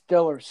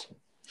 Steelers.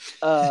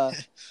 Oh,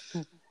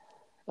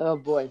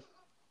 boy.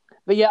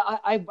 But, yeah,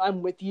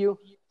 I'm with you.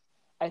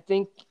 I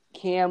think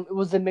Cam, it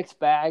was a mixed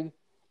bag.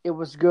 It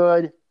was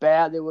good,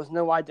 bad. There was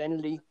no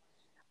identity.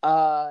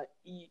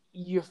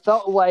 You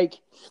felt like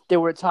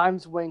there were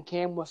times when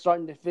Cam was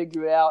starting to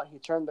figure it out. He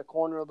turned the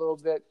corner a little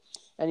bit.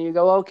 And you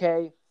go,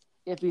 okay,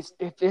 if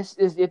this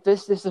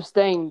is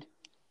sustained,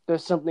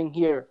 there's something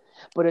here.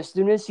 But as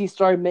soon as he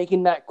started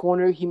making that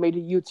corner, he made a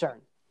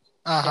U-turn.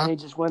 Uh-huh. And he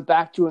just went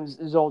back to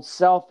his old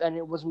self. And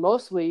it was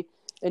mostly,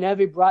 in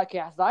every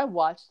broadcast I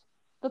watched,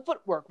 the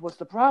footwork was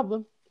the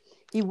problem.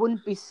 He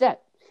wouldn't be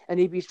set. And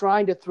he'd be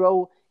trying to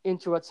throw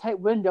into a tight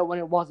window when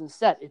it wasn't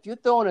set. If you're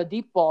throwing a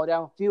deep ball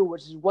downfield,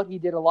 which is what he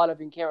did a lot of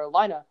in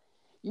Carolina,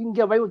 you can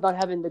get away with not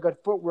having the good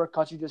footwork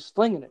because you're just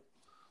slinging it.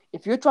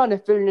 If you're trying to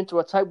fit it into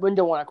a tight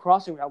window on a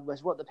crossing route, which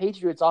is what the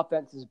Patriots'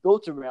 offense is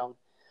built around,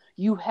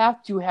 you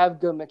have to have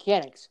good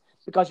mechanics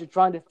because you're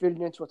trying to fit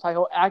it into a tight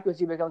hole.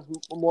 Accuracy becomes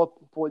more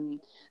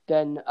important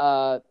than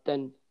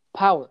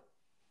power.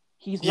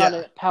 He's not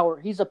a power.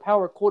 He's a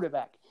power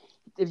quarterback.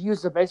 If you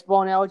use the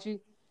baseball analogy,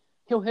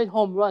 he'll hit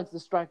home runs to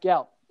strike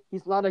out.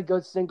 He's not a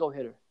good single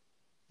hitter.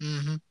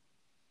 Mm-hmm.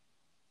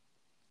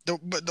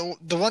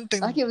 The one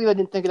thing I can't believe I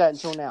didn't think of that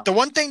until now. The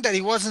one thing that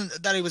he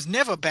was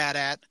never bad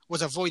at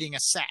was avoiding a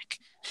sack.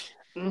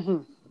 Mm-hmm.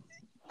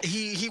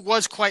 He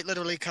was quite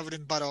literally covered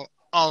in butter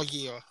all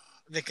year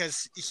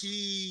because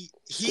he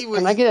was.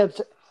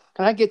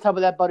 Can I get top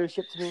of that butter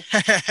shipped to me?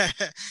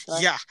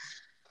 Yeah.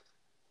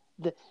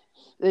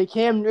 The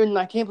Cam Newton,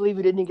 I can't believe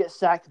he didn't get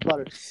sacked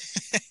butter.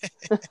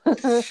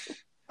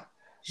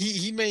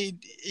 he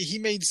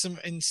made some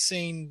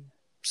insane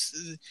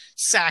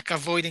sack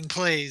avoiding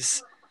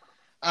plays.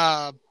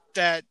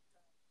 That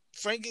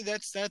frankly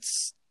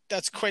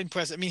that's quite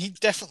impressive. I mean,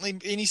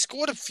 he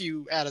scored a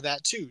few out of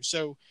that too.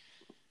 So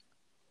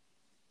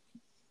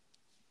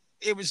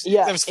that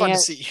was fun to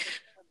see.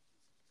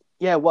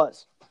 Yeah, it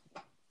was.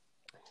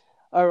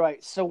 All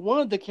right, so one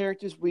of the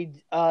characters we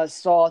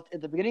saw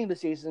at the beginning of the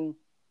season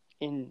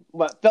in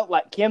what felt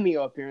like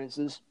cameo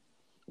appearances.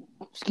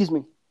 Excuse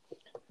me.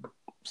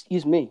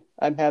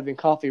 I'm having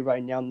coffee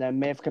right now, and that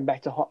may have come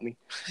back to haunt me.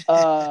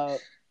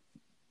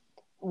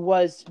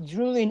 Was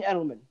Julian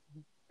Edelman.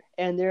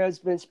 And there has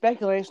been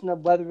speculation of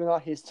whether or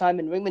not his time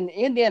in New England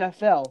and the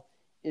NFL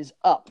is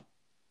up.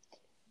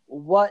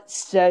 What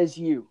says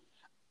you?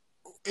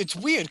 It's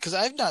weird because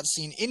I've not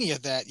seen any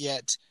of that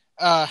yet.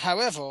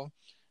 However,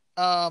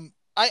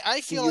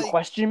 I feel like... Do you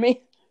question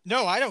me?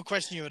 No, I don't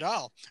question you at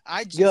all.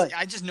 I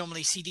just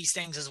normally see these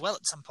things as well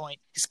at some point,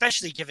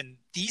 especially given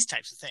these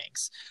types of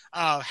things.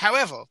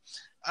 However,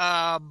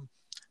 I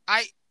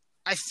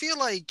feel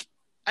like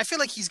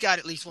he's got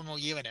at least one more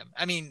year in him.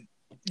 I mean,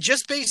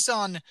 just based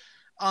on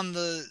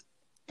the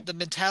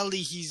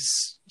mentality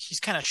he's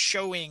kind of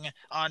showing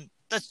on,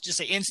 let's just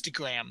say,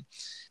 Instagram,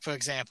 for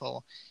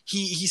example.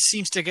 He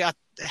seems to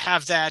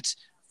have that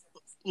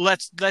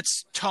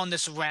let's tone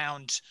this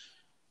around.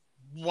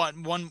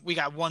 We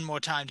got one more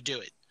time to do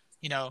it,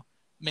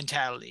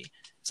 mentality.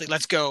 It's like,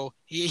 let's go.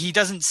 He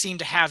doesn't seem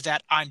to have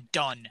that I'm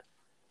done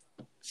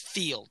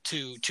feel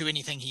to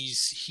anything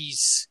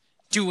he's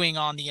doing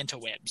on the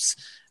interwebs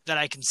that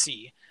I can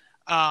see.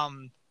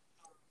 And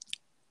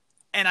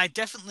I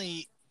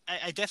definitely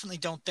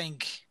don't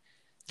think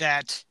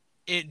that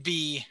it'd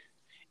be,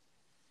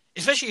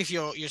 especially if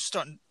you're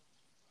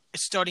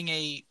starting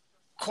a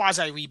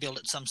quasi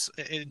rebuild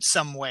in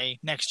some way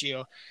next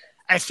year.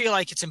 I feel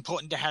like it's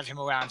important to have him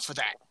around for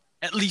that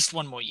at least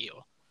one more year,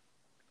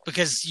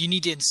 because you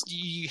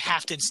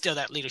have to instill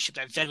that leadership,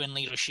 that veteran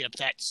leadership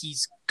that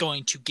he's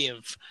going to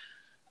give.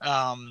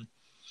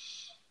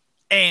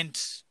 And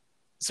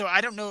so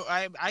I don't know.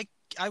 I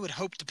would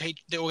hope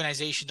the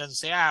organization doesn't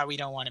say, we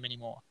don't want him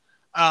anymore.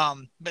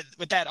 But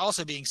with that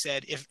also being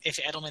said, if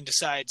Edelman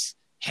decides,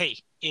 hey,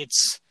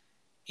 it's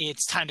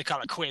time to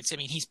call it quits. I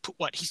mean, he's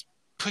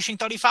pushing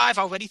 35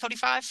 already,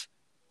 35,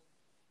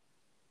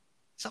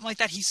 something like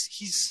that.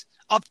 He's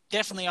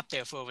definitely up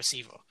there for a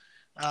receiver.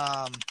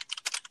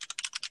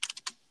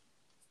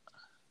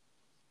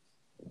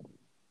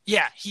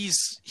 Yeah,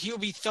 he'll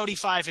be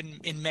 35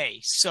 in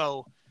May.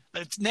 So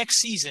next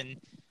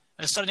season,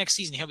 at the start of next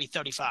season, he'll be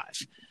 35.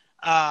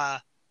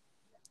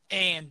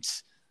 And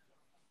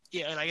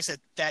yeah, like I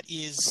said, that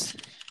is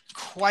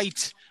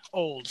quite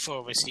old for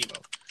a receiver.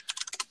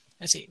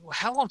 Let's see,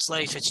 how old's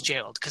Larry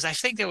Fitzgerald? Because I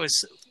think there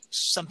was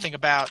something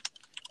about,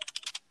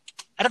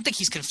 I don't think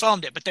he's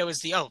confirmed it, but there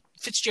was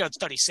Fitzgerald's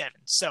 37.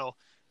 So,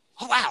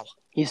 wow.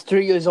 He's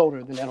 3 years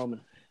older than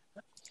Edelman.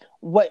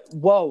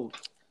 Whoa.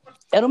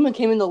 Edelman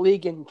came in the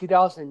league in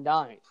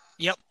 2009.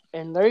 Yep.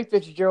 And Larry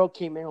Fitzgerald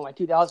came in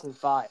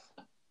 2005.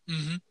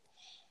 Mm-hmm.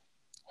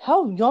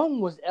 How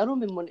young was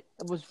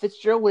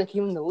Fitzgerald when he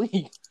came in the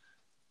league?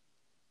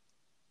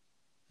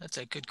 That's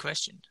a good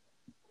question.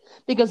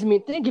 Because, I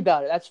mean, think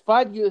about it. That's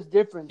 5 years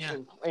difference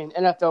in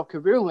NFL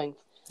career length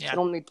and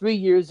only 3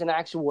 years in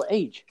actual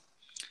age.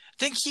 I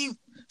think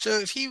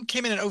if he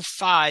came in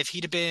 2005,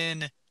 he'd have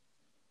been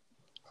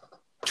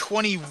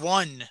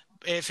 21.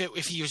 If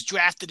he was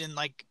drafted in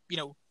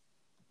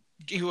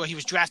he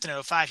was drafted in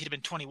 2005, he'd have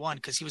been 21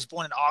 because he was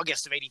born in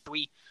August of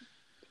 83.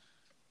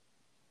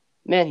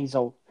 Man, he's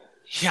old.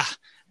 Yeah.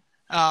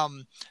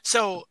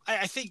 So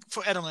I think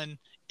for Edelman,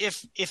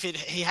 if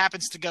he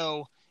happens to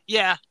go,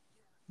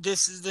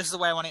 this is the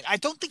way I want it. I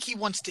don't think he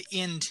wants to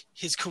end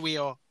his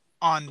career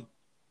on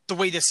the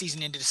way the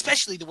season ended,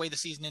 especially the way the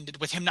season ended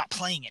with him not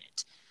playing in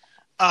it.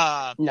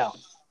 No.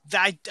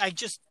 I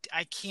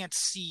can't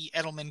see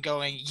Edelman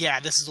going,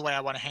 this is the way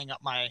I want to hang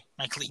up my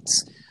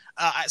cleats.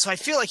 So I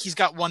feel like he's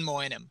got one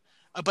more in him.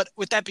 But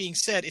with that being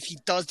said, if he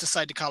does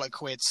decide to call it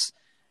quits,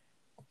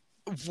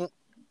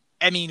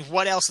 I mean,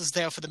 what else is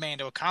there for the man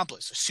to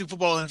accomplish? A Super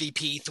Bowl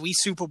MVP, 3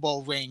 Super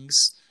Bowl rings.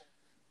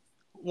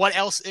 What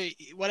else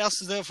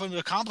is there for him to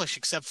accomplish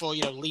except for,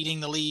 leading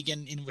the league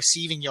in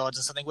receiving yards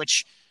and something,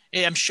 which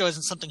I'm sure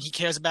isn't something he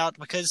cares about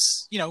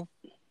because,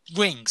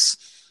 rings.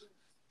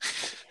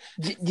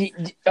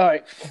 All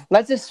right,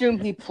 let's assume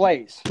he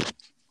plays.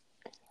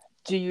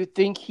 Do you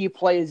think he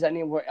plays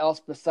anywhere else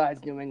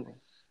besides New England?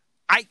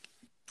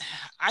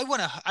 I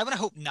want to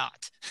hope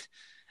not.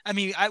 I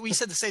mean, we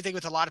said the same thing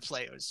with a lot of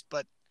players,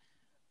 but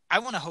I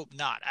want to hope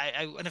not.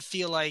 I want to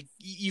feel like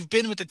you've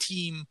been with the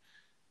team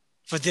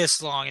for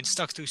this long and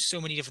stuck through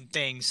so many different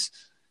things,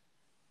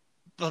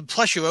 but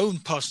plus your own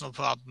personal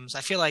problems.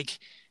 I feel like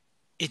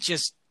it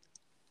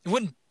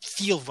wouldn't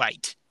feel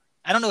right.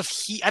 I don't know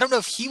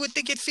if he would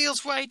think it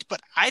feels right,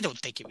 but I don't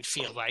think it would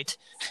feel right.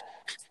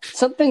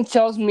 Something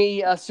tells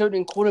me a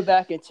certain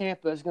quarterback in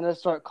Tampa is going to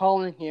start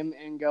calling him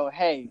and go,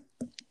 "Hey,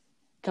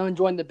 come and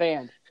join the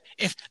band."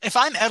 If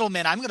I'm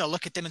Edelman, I'm going to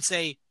look at them and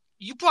say,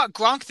 "You brought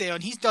Gronk there,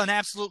 and he's done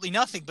absolutely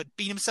nothing but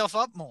beat himself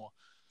up more."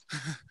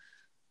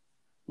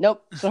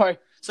 Nope, sorry.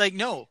 It's like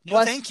no,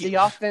 Plus, thank you. The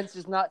offense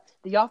is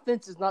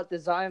not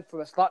designed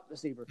for a slot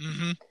receiver.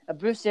 Mm-hmm. A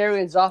Bruce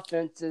Arians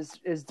offense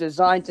is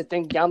designed to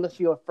think down the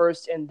field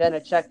first and then a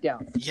check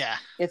down. Yeah,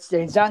 it's the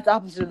exact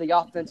opposite of the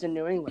offense in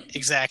New England.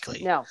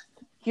 Exactly. Now,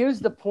 here's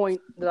the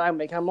point that I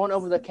make. I'm on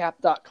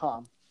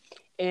overthecap.com,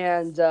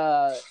 and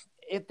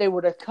if they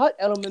were to cut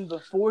Edelman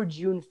before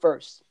June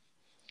 1st,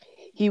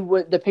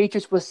 the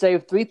Patriots would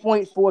save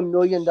 $3.4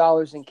 million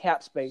in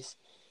cap space.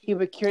 He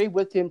would carry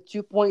with him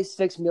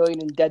 $2.6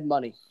 million in dead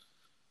money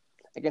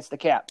against the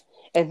cap.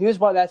 And here's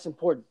why that's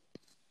important.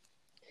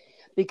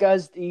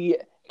 Because the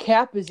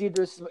cap is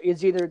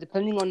either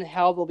depending on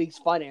how the league's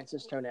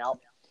finances turn out,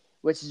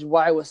 which is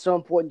why it was so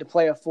important to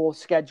play a full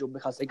schedule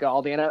because they got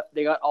all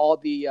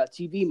the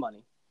TV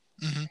money.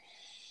 Mm-hmm.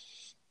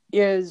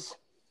 Is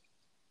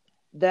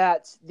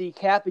that the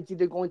cap is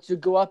either going to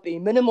go up a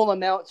minimal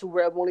amount to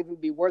where it won't even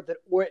be worth it,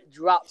 or it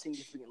drops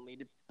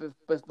significantly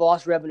with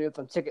lost revenue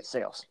from ticket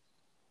sales.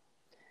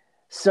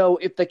 So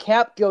if the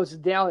cap goes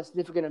down a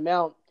significant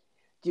amount,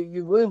 do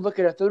you really look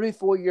at a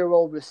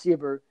 34-year-old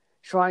receiver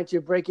trying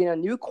to break in a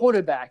new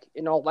quarterback,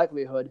 in all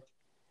likelihood,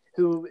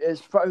 who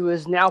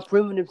has now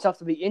proven himself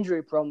to be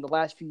injury prone the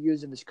last few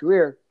years of his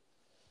career,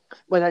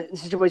 when in a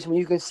situation where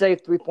you can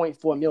save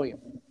 $3.4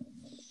 million?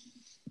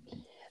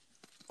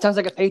 Sounds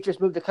like a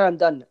Patriots move to cut him,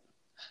 doesn't it?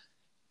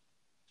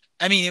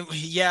 I mean,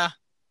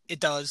 it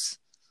does,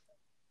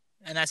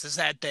 and that's a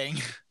sad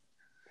thing.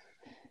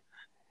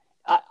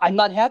 I'm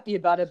not happy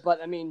about it,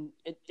 but I mean,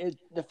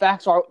 the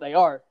facts are what they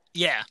are.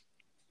 Yeah.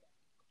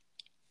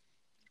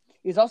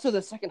 He's also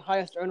the second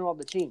highest earner of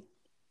the team.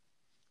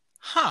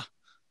 Huh.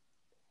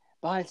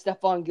 Behind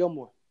Stephon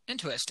Gilmore.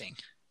 Interesting.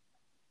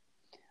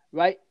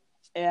 Right?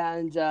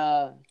 And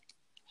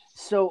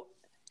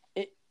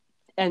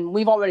and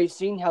we've already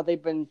seen how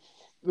they've been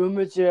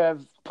rumored to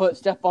have put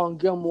Stephon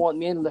Gilmore on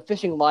the end of the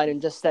fishing line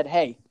and just said,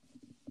 "Hey,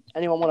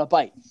 anyone want to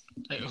bite?"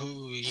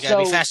 You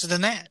gotta be faster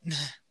than that.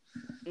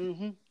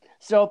 Mm-hmm.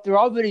 So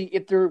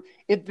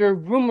if they're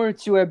rumored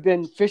to have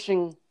been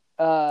fishing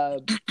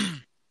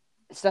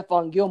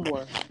Stephon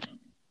Gilmore,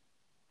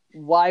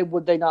 why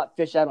would they not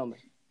fish Edelman?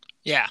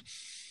 Yeah.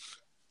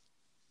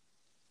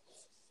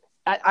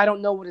 I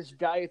don't know what his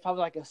value is. Probably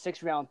like a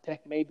 6th-round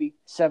pick, maybe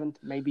 7th,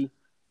 maybe.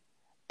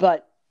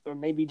 Or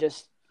maybe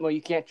just, well,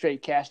 you can't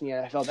trade cash in the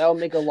NFL. That would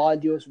make a lot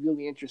of deals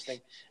really interesting.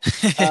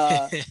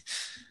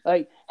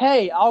 Like,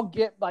 hey, I'll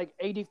get like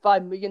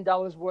 $85 million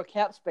worth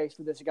cap space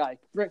for this guy.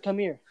 Brent, come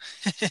here.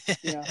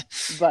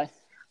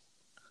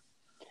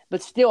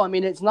 But still, I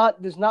mean, there's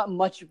not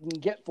much you can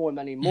get for him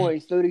anymore.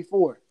 He's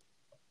 34.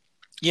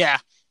 Yeah.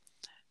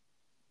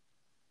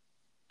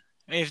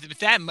 If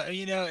that,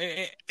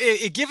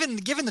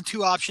 given the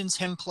two options,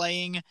 him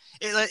playing,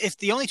 if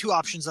the only two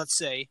options, let's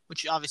say,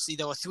 which obviously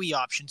there were 3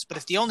 options, but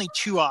if the only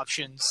 2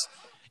 options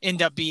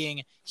end up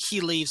being he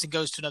leaves and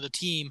goes to another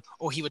team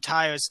or he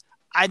retires,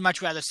 I'd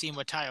much rather see him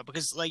retire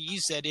because, like you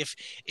said,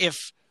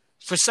 if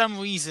for some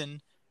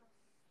reason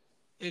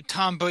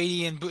Tom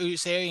Brady and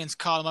Bruce Arians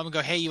call him up and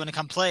go, "Hey, you want to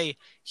come play?"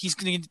 He's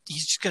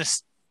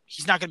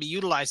not going to be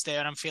utilized there,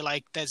 and I feel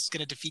like that's going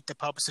to defeat the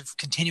purpose of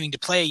continuing to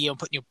play,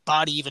 putting your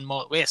body even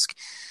more at risk.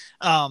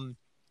 And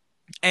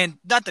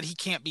not that he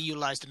can't be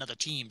utilized in other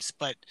teams,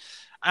 but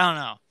I don't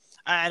know.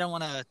 I don't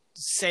want to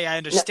say I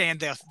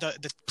understand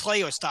the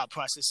player's thought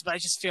process, but I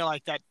just feel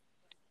like that,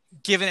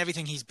 given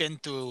everything he's been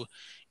through,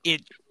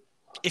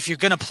 if you're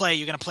going to play,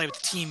 you're going to play with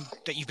the team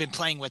that you've been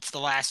playing with the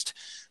last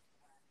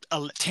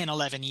 10,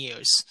 11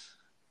 years.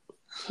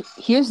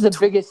 Here's the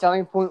biggest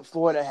selling point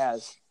Florida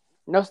has.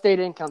 No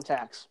state income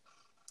tax.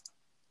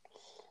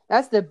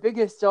 That's the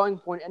biggest selling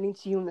point any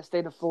team in the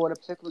state of Florida,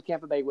 particularly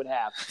Tampa Bay, would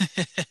have.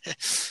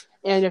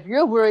 And if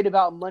you're worried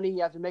about money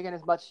after making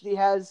as much as he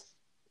has,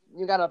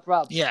 you got a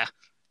problem. Yeah.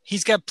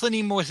 He's got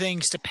plenty more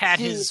things to pat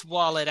his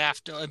wallet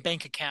after a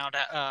bank account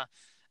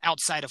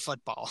outside of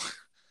football.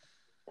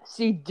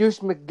 See Douche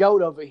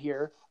McGoat over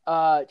here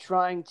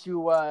trying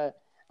to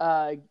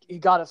he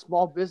got a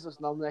small business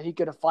loan that he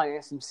could have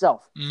financed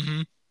himself.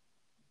 Mm-hmm.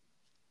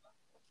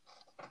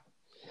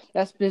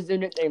 That's his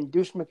nickname,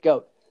 Douche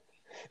McGoat.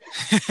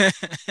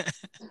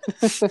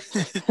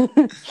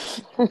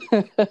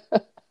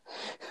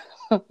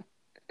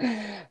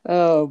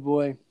 Oh,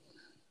 boy.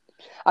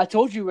 I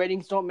told you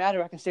ratings don't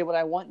matter. I can say what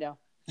I want now.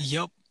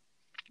 Yep.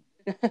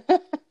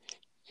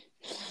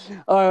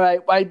 All right.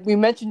 We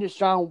mentioned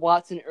Deshaun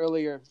Watson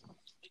earlier,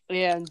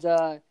 and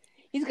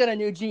he's got a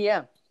new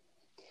GM.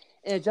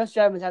 And Josh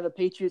Evans has a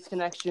Patriots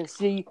connection.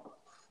 See,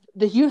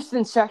 the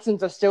Houston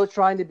Texans are still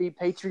trying to be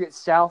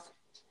Patriots South,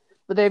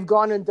 but they've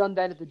gone and done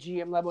that at the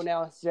GM level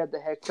now instead of the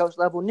head coach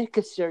level. Nick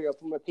Caserio,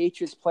 from the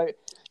Patriots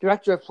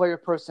director of player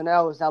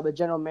personnel, is now the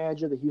general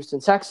manager of the Houston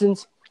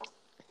Texans.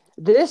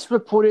 This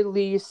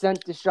reportedly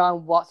sent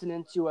Deshaun Watson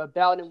into a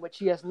bout in which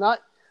he has not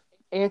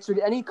answered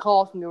any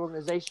calls from the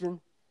organization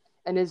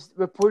and is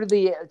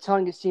reportedly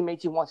telling his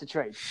teammates he wants to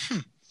trade.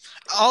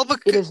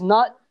 It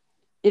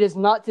is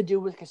not to do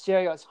with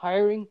Caserio's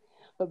hiring,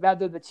 but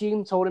rather the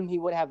team told him he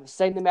would have a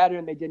say in the matter,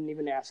 and they didn't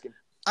even ask him.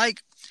 I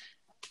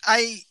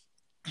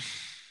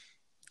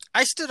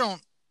still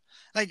don't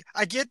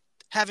I get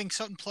having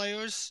certain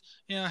players,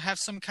 have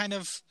some kind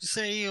of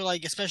say,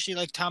 especially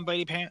like Tom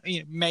Brady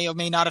may or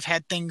may not have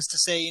had things to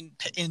say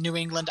in New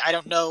England. I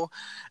don't know,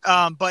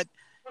 but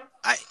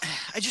I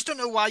just don't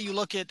know why you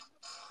look at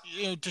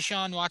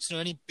Deshaun Watson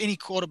or any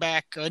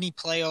quarterback or any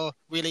player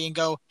really and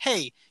go,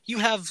 hey, you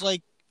have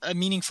a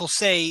meaningful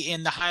say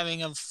in the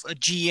hiring of a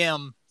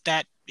GM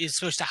that is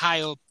supposed to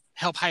help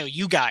hire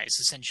you guys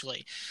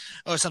essentially,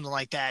 or something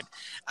like that,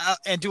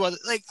 and do other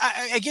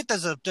I get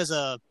there's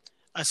a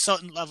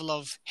certain level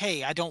of,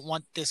 hey, I don't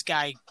want this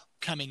guy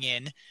coming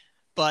in,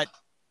 but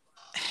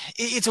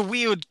it's a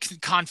weird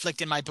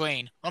conflict in my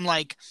brain. I'm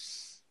like,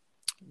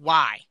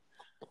 why?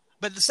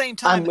 But at the same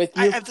time, I'm with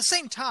you. At the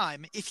same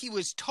time, if he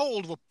was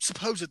told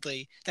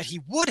supposedly that he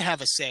would have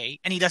a say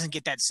and he doesn't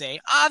get that say,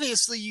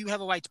 obviously you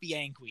have a right to be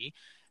angry.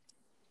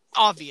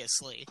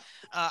 Obviously,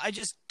 I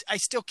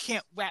still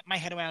can't wrap my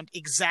head around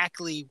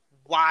exactly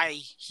why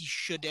he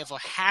should ever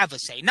have a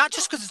say. Not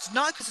because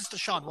it's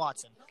Deshaun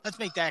Watson. Let's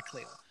make that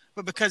clear.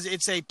 But because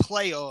it's a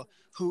player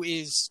who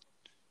is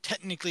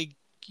technically,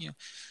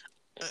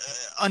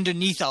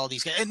 underneath all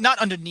these guys. Not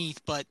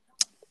underneath, but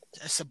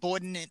a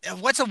subordinate.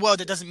 What's a word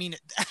that doesn't mean it?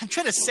 I'm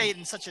trying to say it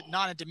in such a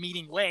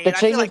non-demeaning way. The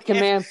chain of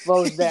command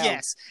flows down.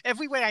 Yes.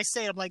 Every way I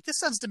say it, I'm like, this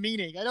sounds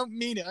demeaning. I don't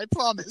mean it. I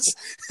promise.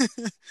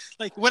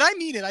 When I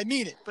mean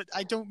it, but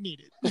I don't mean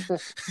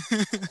it.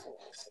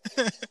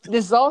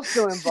 This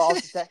also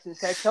involves the Texans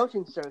head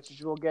coaching search,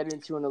 which we'll get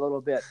into in a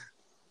little bit.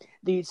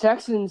 The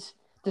Texans,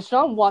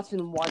 Deshaun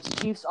Watson wants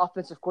Chiefs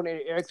offensive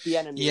coordinator Eric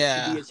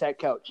Bieniemy to be his head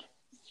coach.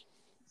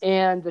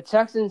 And the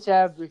Texans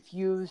have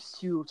refused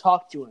to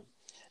talk to him.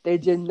 They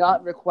did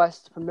not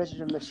request permission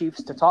from the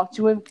Chiefs to talk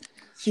to him.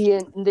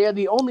 They're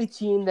the only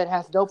team that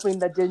has an opening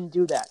that didn't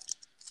do that.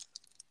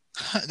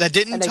 That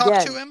didn't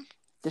talk to him?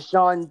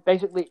 Deshaun,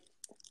 basically,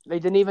 they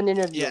didn't even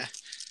interview him.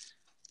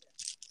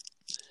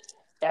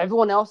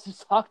 Everyone else has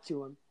talked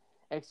to him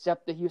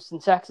except the Houston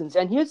Texans.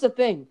 And here's the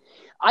thing.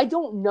 I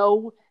don't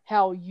know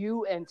how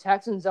you and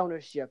Texans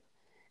ownership,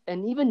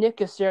 and even Nick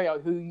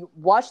Caserio, who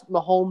watched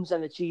Mahomes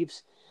and the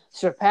Chiefs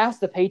surpass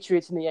the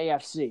Patriots in the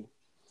AFC,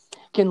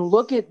 can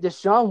look at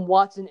Deshaun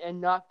Watson and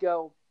not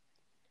go,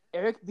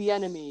 Eric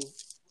Bieniemy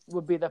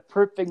would be the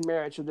perfect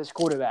marriage for this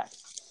quarterback.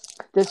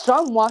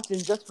 Deshaun Watson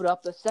just put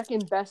up the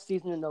second best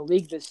season in the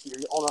league this year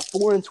on a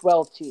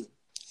 4-12 team,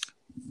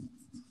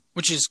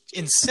 which is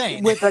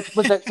insane. With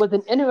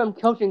an interim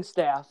coaching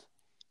staff,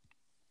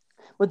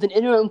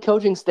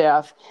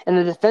 and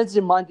a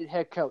defensive-minded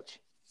head coach.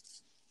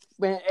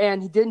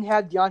 And he didn't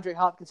have DeAndre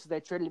Hopkins, so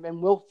they traded him.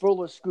 And Will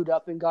Fuller screwed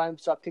up and got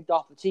himself kicked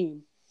off the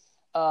team,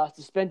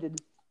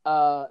 suspended.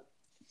 And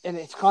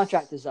his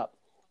contract is up.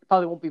 He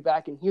probably won't be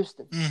back in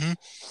Houston. Mm-hmm.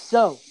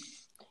 So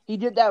he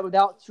did that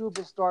without two of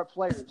his star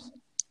players,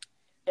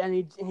 and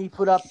he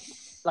put up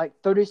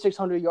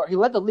 3,600 yards. He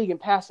led the league in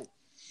passing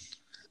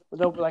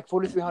with over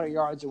 4,300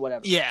 yards or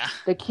whatever. Yeah,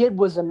 the kid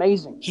was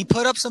amazing. He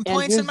put up some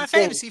points in my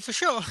fantasy for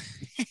sure.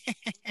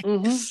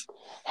 Mm-hmm.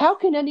 How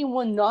can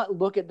anyone not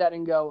look at that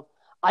and go,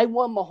 I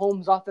want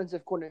Mahomes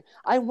offensive coordinator.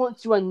 I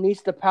want to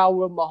unleash the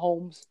power of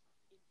Mahomes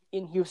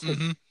in Houston.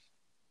 Mm-hmm.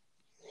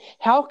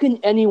 How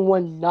can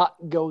anyone not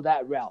go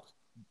that route?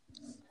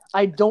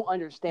 I don't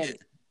understand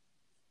it.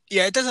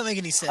 Yeah, it doesn't make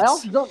any sense. I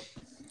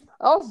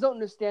also don't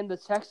understand the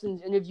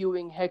Texans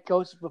interviewing head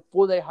coaches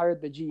before they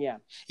hired the GM.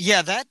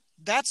 Yeah,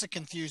 that's a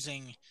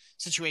confusing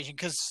situation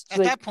because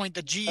at that point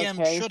the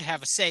GM should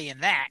have a say in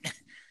that.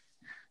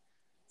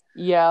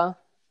 Yeah,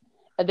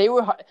 and they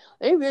were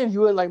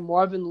interviewing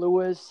Marvin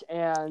Lewis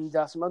and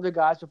some other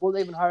guys before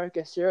they even hired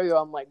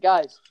Caserio. I'm like,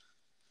 guys,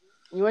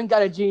 you ain't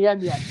got a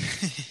GM yet.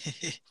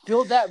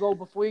 Fill that role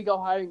before you go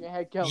hiring a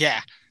head coach.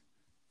 Yeah.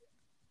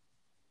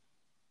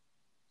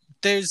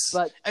 They'll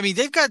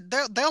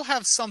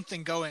have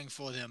something going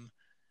for them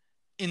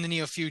in the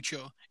near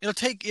future.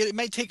 It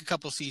might take a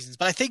couple of seasons,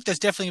 but I think there's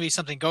definitely going to be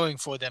something going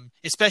for them,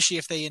 especially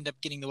if they end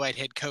up getting the right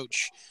head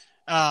coach.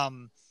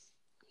 And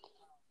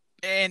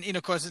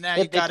of course, now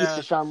you got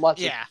Deshaun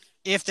Watson. Yeah,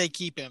 if they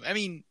keep him. I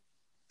mean,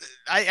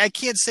 I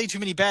can't say too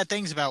many bad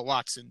things about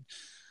Watson.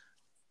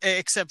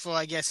 Except for,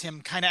 I guess,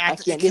 him kind of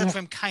acting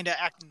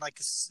like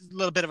a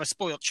little bit of a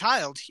spoiled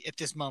child at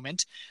this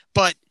moment,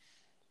 but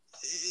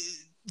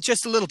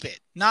just a little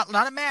bit, not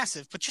a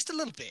massive, but just a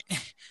little bit.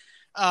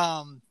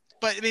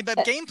 But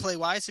gameplay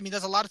wise,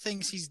 there's a lot of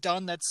things he's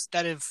done that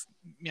have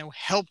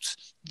helped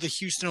the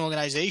Houston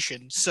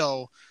organization.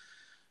 So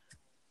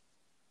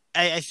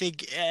I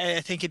think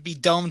it'd be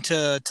dumb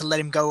to let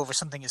him go over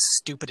something as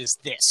stupid as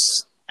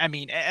this.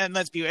 And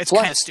let's be, it's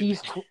kind of stupid.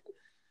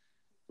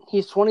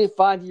 He's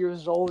 25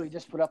 years old. He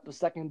just put up the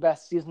second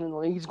best season in the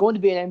league. He's going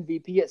to be an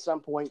MVP at some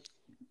point.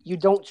 You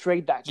don't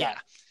trade that guy.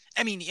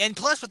 Yeah. And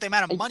plus with the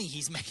amount of money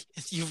he's made,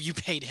 you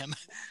paid him.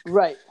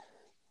 Right.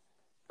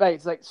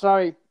 It's like,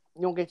 sorry,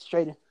 you don't get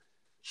traded.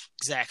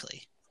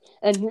 Exactly.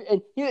 And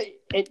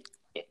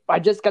I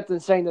just got to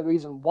saying the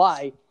reason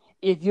why.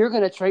 If you're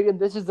going to trade him,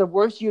 this is the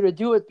worst year to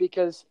do it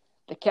because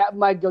the cap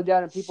might go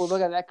down and people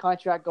look at that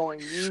contract going,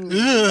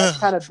 that's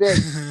kind of big.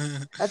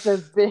 That's a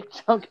big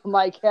chunk of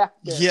my cap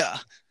there. Yeah.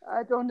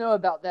 I don't know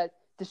about that.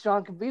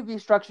 Deshaun, can we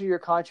restructure your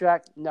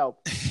contract? No.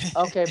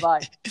 Okay,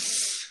 bye.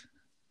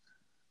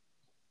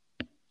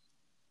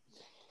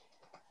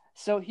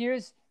 So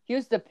here's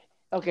the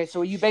 – okay,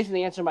 so you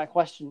basically answered my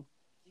question.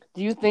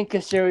 Do you think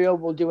Caserio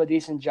will do a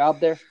decent job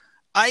there?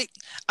 I'm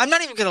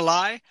not even going to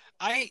lie.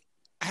 I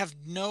have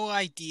no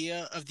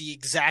idea of the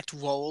exact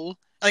role.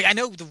 Like, I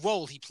know the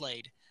role he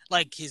played,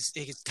 like his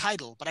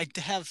title, but I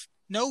have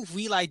no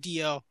real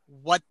idea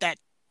what that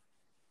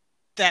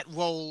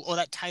role or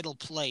that title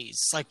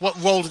plays. Like, what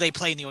role do they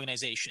play in the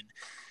organization?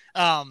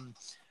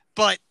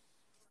 But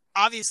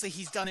obviously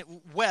he's done it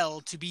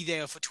well to be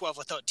there for 12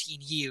 or 13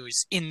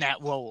 years in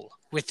that role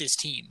with this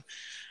team.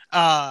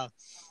 And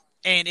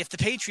if the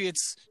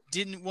Patriots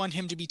didn't want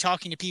him to be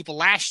talking to people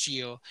last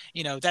year,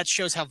 that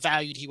shows how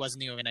valued he was in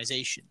the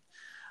organization.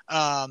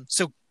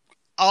 So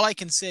all I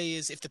can say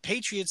is if the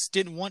Patriots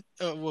didn't want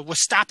were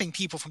stopping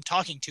people from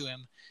talking to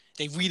him,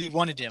 they really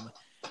wanted him.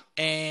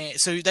 And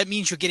so that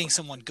means you're getting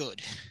someone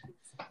good.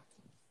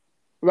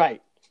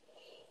 Right.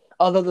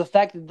 Although the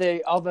fact that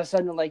they all of a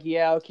sudden are like,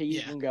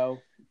 you can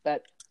go,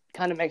 that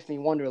kind of makes me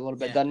wonder a little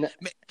bit, doesn't it?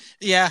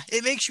 Yeah,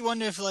 it makes you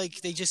wonder if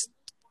they just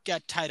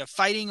got tired of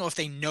fighting, or if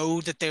they know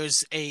that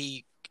there's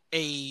a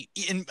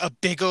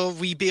bigger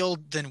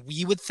rebuild than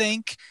we would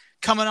think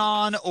coming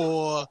on,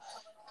 or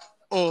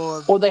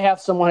they have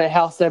someone at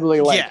house they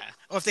really like. Yeah,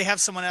 or if they have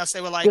someone else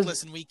they were like,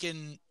 listen, we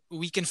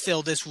can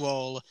fill this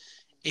role.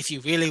 If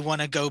you really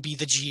want to go be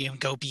the GM,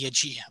 go be a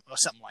GM or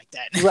something like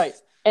that. Right.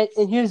 And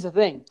here's the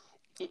thing.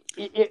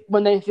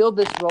 When they fill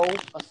this role,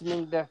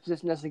 assuming their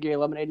position doesn't get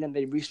eliminated and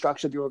they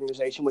restructure the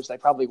organization, which they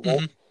probably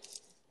won't,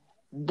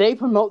 they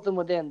promote them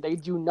within. They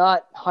do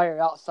not hire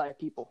outside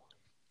people.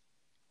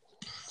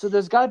 So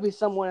there's got to be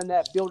someone in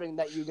that building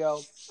that you go,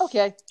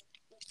 okay,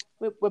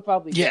 we're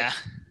probably good.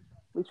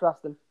 We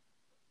trust them.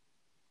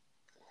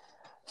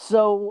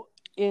 So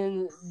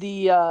in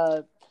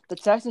the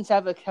Texans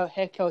have a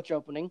head coach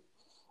opening.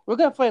 We're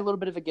going to play a little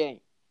bit of a game.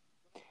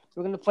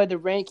 We're going to play the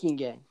ranking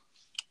game.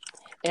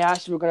 And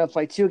actually, we're going to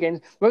play two games.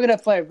 We're going to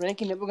play a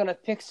ranking, and we're going to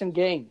pick some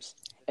games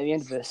at the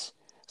end of this.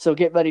 So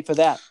get ready for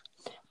that.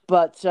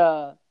 But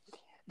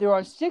there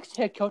are 6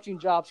 head coaching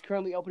jobs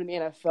currently open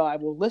in the NFL. I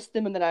will list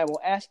them, and then I will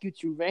ask you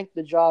to rank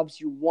the jobs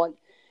you want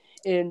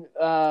in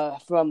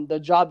from the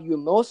job you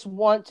most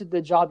want to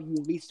the job you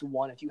least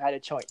want if you had a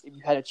choice, if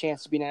you had a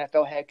chance to be an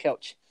NFL head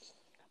coach.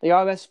 They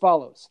are as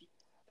follows: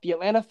 the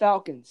Atlanta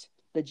Falcons,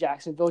 the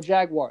Jacksonville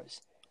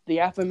Jaguars, the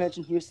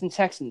aforementioned Houston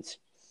Texans,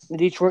 the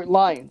Detroit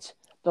Lions,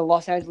 the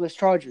Los Angeles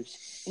Chargers,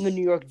 and the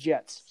New York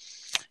Jets.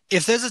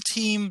 If there's a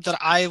team that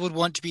I would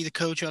want to be the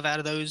coach of out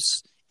of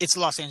those, it's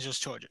the Los Angeles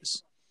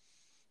Chargers.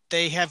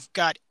 They have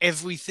got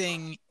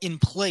everything in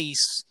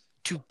place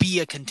to be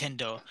a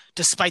contender,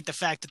 despite the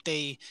fact that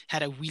they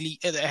had a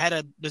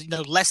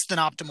less than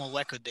optimal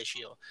record this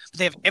year. But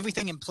they have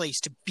everything in place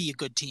to be a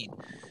good team.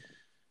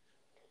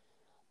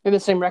 They have the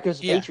same record as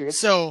the Patriots.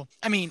 So,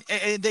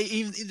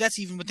 that's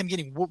even with them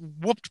getting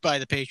whooped by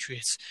the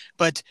Patriots.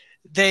 But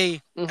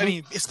they,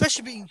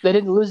 especially being... They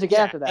didn't lose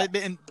again after that.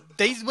 And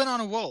they went on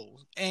a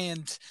roll.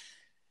 And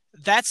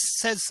that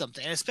says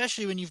something,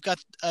 especially when you've got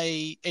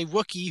a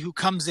rookie who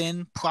comes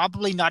in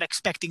probably not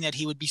expecting that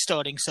he would be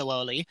starting so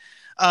early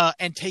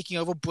and taking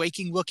over,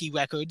 breaking rookie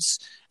records,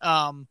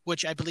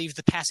 which I believe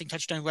the passing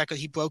touchdown record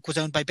he broke was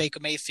owned by Baker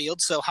Mayfield.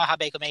 So, haha,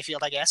 Baker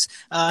Mayfield, I guess.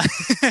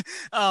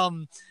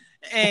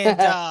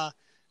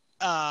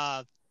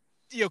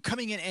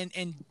 Coming in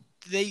and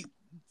they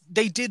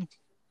did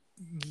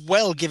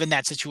well given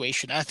that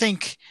situation. I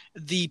think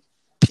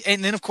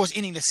and then of course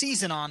ending the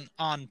season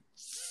on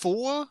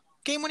 4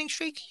 game-winning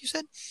streak. You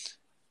said,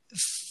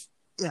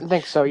 I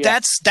think so. Yeah,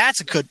 that's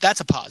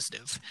a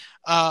positive.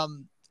 I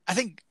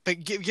think,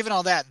 but given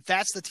all that,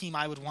 that's the team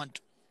I would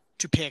want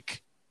to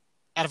pick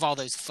out of all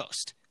those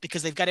first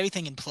because they've got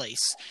everything in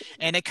place,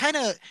 and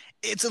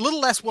it's a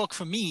little less work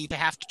for me to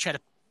have to try to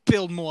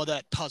build more of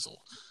that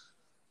puzzle,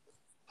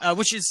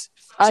 which is,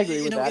 I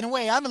agree with that. In a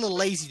way, I'm a little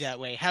lazy that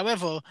way.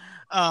 However,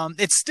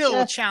 it's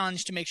still a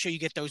challenge to make sure you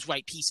get those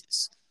right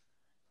pieces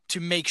to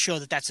make sure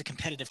that that's a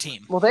competitive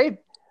team. Well,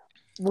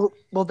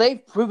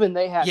 they've proven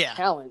they have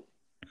talent.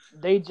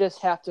 They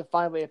just have to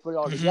find a way to put it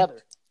all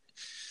together.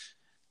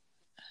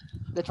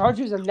 The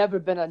Chargers have never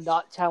been a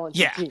not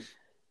talented team.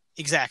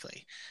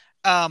 Exactly.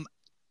 Um,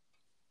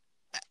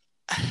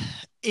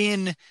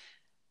 in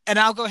and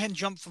I'll go ahead and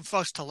jump from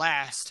first to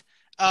last.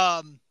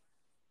 Um,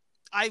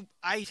 I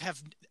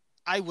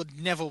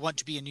would never want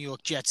to be a New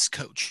York Jets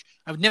coach.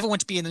 I would never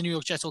want to be in the New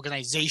York Jets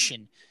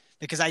organization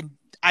because I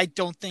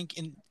don't think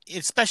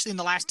especially in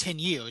the last 10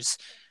 years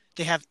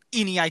they have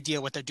any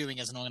idea what they're doing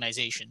as an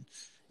organization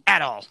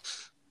at all.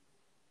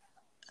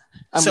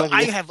 I'm So with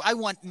you. I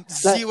want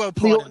zero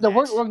part in the that.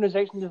 word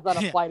organization does not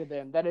Yeah, apply to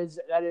them. That is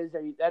a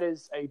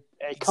company.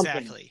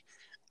 exactly.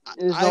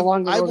 It is no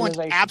longer an I want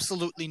organization.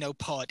 absolutely no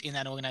part in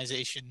that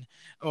organization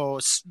or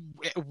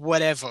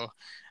whatever.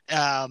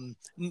 For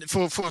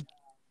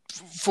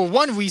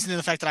one reason, in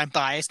the fact that I'm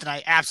biased and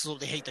I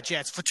absolutely hate the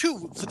Jets. For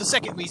the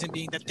second reason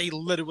being that they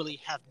literally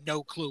have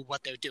no clue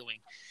what they're doing.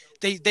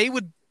 They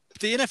would.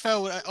 The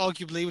NFL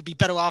arguably would be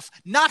better off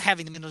not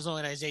having them in this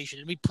organization,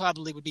 and we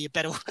probably would be a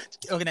better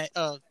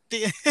No,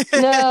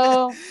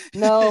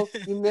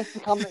 you missed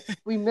the comic.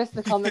 We missed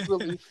the comic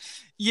relief.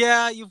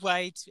 Yeah, you're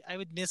right. I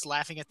would miss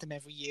laughing at them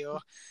every year.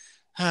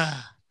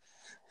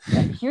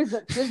 Here's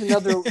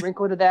another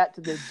wrinkle to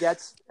the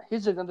Jets.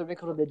 Here's another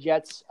wrinkle to the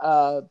Jets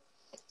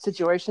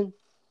situation.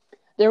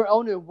 Their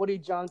owner Woody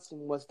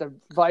Johnson was the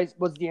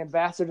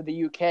ambassador to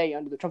the UK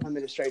under the Trump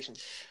administration.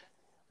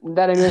 When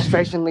that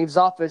administration leaves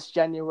office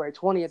January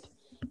 20th,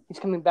 he's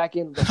coming back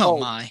into the fold.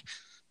 Oh my!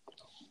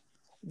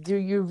 Do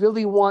you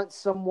really want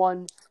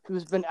someone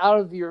who's been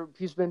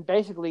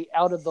basically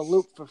out of the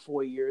loop for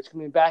 4 years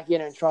coming back in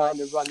and trying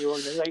to run the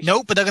organization?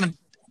 Nope, but they're gonna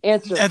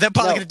answer. They're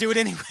probably gonna do it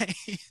anyway.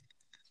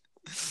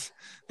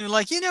 They're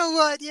like, you know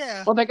what?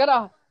 Yeah. Well, they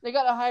gotta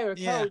hire a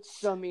coach.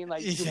 So I mean,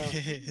 like,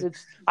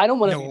 I don't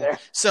want to be there.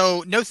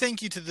 So no,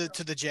 thank you to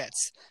the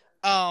Jets.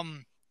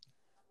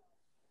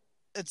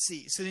 Let's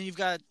see. So then you've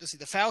got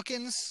the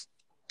Falcons,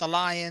 the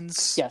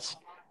Lions, yes,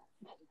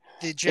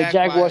 the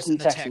Jaguars and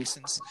the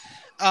Texans.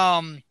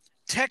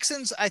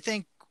 Texans, I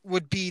think,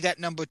 would be that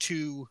number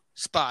 2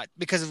 spot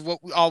because of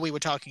all we were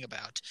talking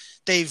about.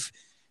 They've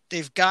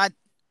got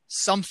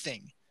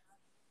something.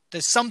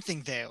 There's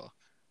something there.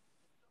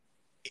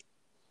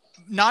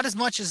 Not as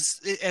much as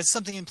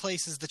something in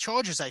place as the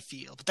Chargers, I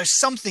feel, but there's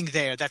something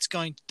there that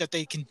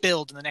they can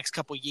build in the next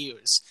couple of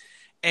years.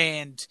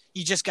 And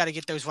you just got to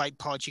get those right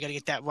parts. You got to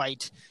get that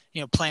right,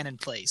 plan in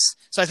place.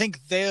 So I think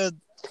they're.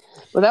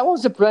 Well, that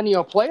was a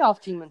perennial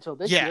playoff team until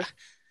this year.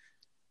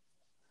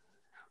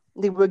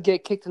 They would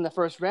get kicked in the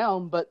first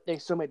round, but they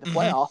still made the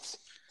playoffs.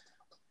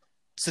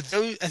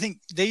 So I think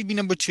they'd be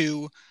number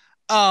 2.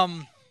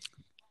 I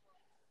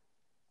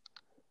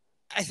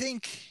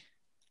think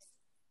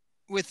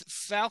with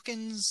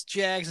Falcons,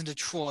 Jags, and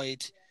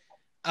Detroit,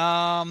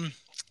 I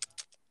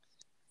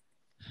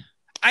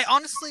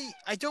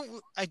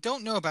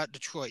don't know about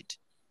Detroit.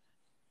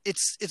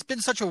 It's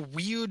been such a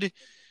weird.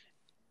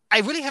 I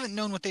really haven't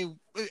known what they.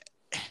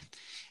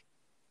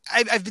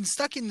 I've been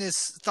stuck in this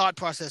thought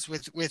process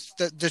with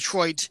the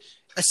Detroit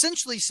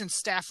essentially since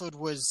Stafford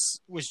was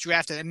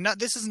drafted, and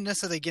this isn't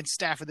necessarily against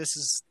Stafford. This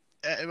is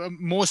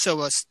more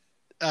so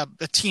a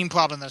team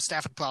problem than a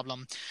Stafford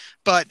problem.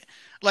 But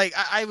like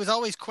I was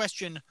always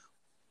questioned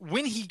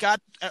when he got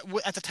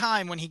at the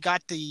time when he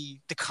got the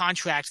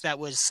contract that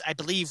was, I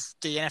believe,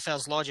 the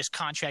NFL's largest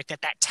contract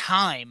at that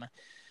time.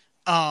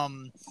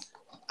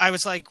 I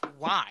was like,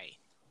 why?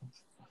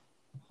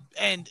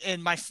 And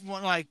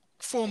one of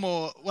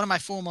my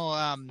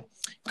former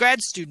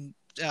grad student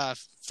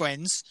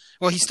friends.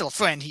 Well, he's still a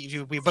friend.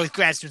 We were both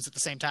grad students at the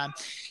same time.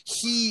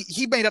 He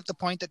made up the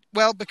point that,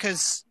 well,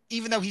 because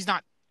even though he's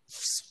not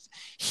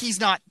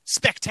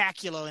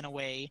spectacular in a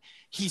way,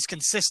 he's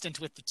consistent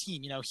with the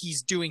team.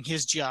 He's doing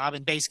his job,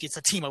 and basically it's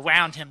a team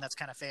around him that's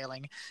kind of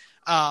failing.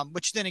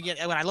 Which then again,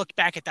 when I looked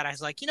back at that, I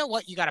was like, you know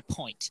what? You got a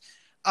point.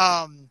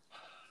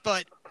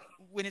 But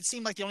when it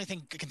seemed like the only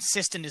thing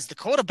consistent is the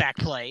quarterback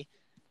play,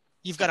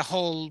 you've got a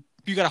whole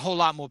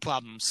lot more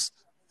problems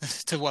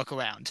to work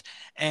around.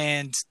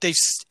 And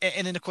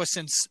then of course,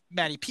 since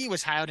Matty P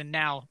was hired and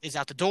now is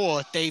out the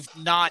door, they've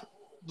not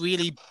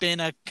really been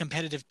a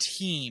competitive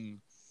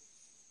team.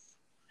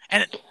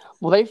 And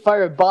they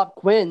fired Bob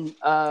Quinn,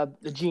 the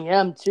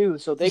GM too,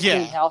 so they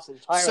cleaned house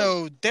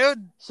entirely.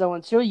 So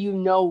until you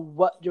know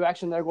what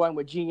direction they're going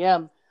with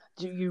GM,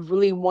 do you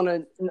really want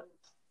to?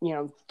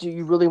 Do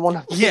you really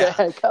want to be the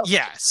head coach?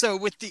 Yeah. So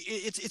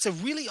it's a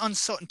really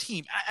uncertain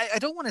team. I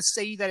don't want to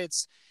say that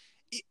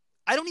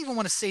I don't even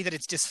want to say that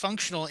it's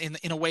dysfunctional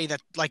in a way that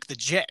like the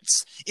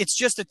Jets. It's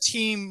just a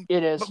team.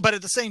 It is. But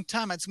at the same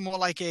time, it's more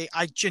like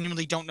I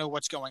genuinely don't know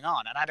what's going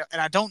on. And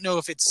I don't know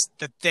if it's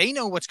that they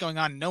know what's going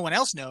on and no one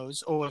else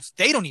knows, or if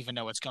they don't even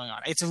know what's going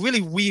on. It's a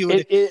really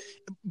weird,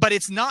 but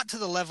it's not to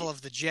the level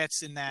of the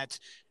Jets in that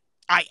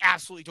I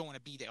absolutely don't want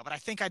to be there. But I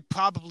think I'd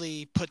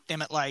probably put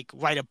them at like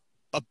right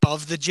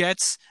above the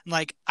Jets.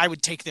 Like I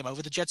would take them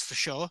over the Jets for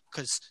sure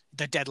because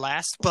they're dead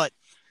last. But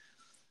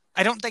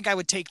I don't think I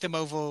would take them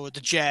over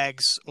the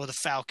Jags or the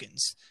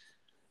Falcons.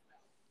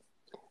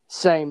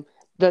 Same.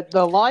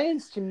 The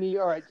Lions, to me,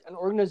 are an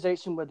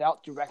organization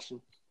without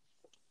direction.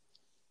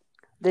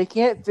 They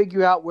can't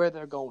figure out where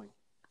they're going.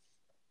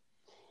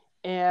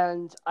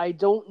 And I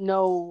don't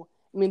know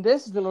I mean,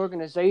 this is an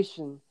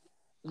organization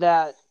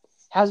that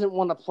hasn't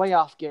won a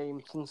playoff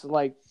game since,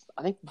 like,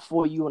 I think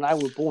before you and I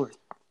were born.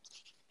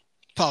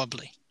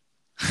 Probably.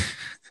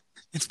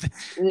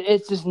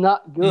 It's just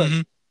not good.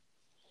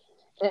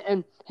 Mm-hmm.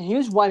 And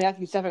here's why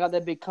Matthew Stafford got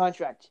that big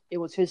contract. It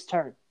was his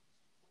turn.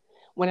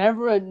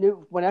 Whenever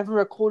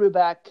a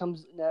quarterback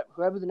comes,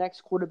 whoever the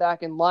next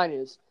quarterback in line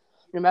is,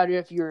 no matter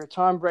if you're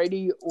Tom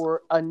Brady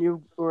or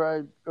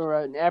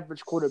an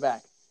average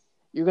quarterback,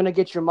 you're gonna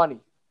get your money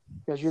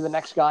because you're the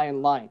next guy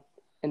in line,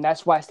 and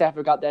that's why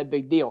Stafford got that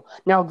big deal.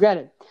 Now,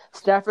 granted,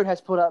 Stafford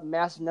has put up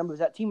massive numbers.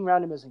 That team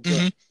around him isn't good,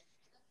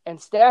 Mm-hmm.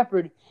 and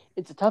Stafford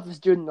is the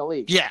toughest dude in the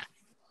league. Yeah.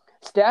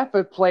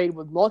 Stafford played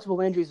with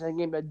multiple injuries in a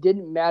game that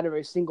didn't matter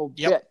a single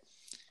bit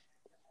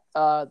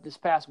this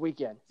past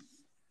weekend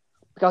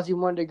because he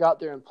wanted to go out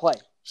there and play.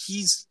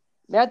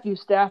 Matthew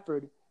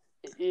Stafford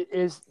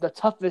is the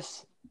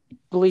toughest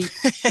bleep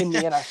in the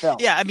NFL.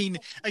 Yeah, I mean,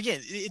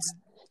 again,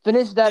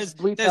 Finish that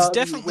bleep. There's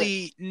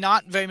definitely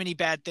not very many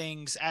bad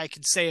things I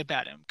can say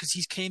about him because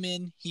he's came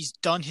in, he's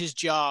done his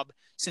job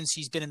since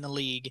he's been in the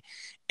league,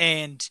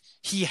 and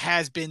he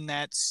has been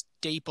that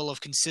staple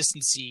of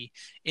consistency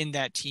in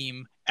that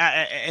team,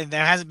 and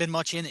there hasn't been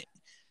much in it.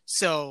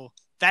 So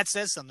that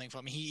says something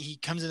for me. He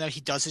comes in there,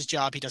 he does his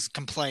job, he doesn't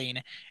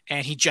complain,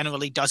 and he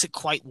generally does it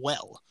quite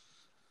well.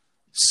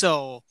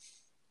 So,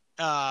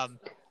 yeah,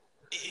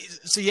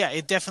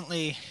 it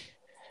definitely.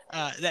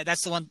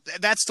 That's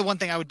the one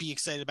thing I would be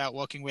excited about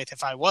working with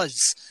if I was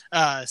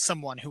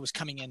someone who was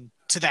coming in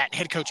to that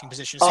head coaching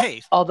position.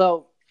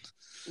 Although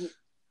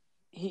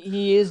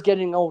he is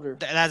getting older.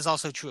 That is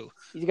also true.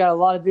 He's got a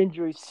lot of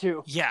injuries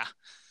too. Yeah.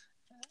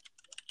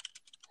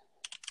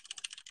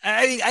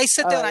 I mean, I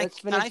sit there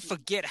and I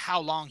forget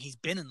how long he's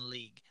been in the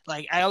league.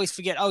 Like, I always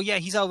forget, oh yeah,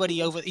 he's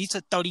already over. He's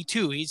at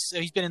 32.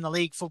 He's been in the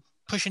league for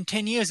pushing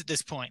 10 years at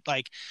this point.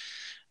 Like,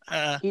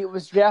 he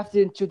was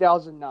drafted in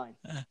 2009.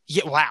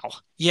 Yeah, wow.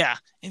 Yeah,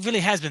 it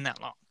really has been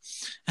that long.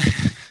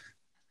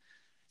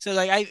 So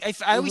like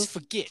I always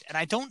forget, and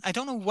I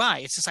don't know why.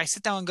 It's just I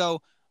sit down and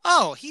go,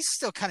 oh, he's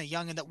still kind of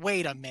young. And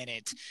wait a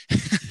minute.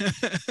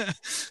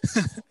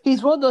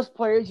 He's one of those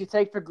players you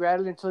take for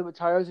granted until he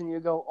retires, and you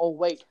go, oh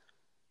wait,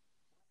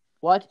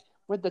 what?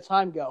 Where'd the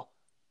time go?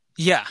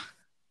 Yeah.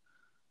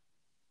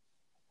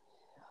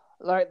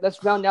 All right,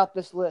 let's round out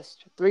this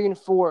list. 3 and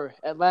 4,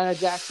 Atlanta,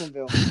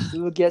 Jacksonville.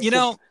 Who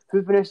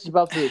finishes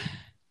above who?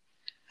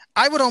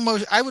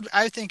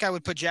 I think I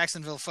would put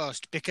Jacksonville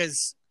first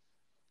because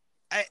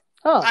I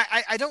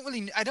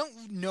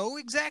don't know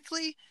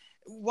exactly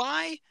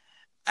why.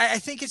 I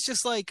think it's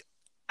just like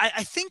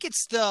I think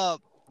it's the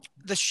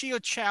sheer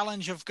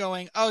challenge of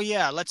going, oh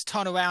yeah, let's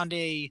turn around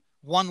a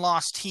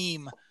one-loss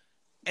team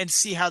and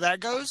see how that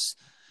goes.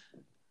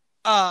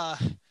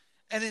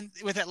 And then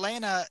with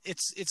Atlanta,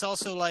 it's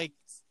also like,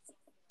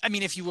 I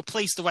mean, if you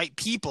replace the right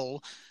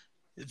people,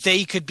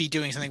 they could be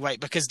doing something right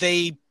because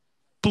they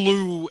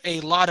blew a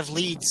lot of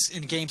leads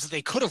in games that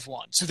they could have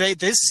won. So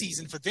this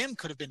season for them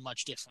could have been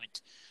much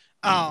different.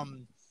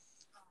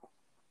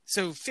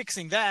 So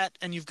fixing that,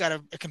 and you've got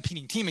a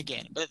competing team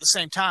again. But at the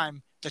same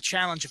time, the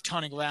challenge of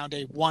turning around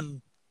a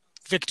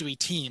one-victory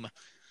team.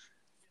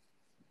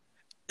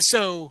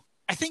 So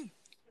I think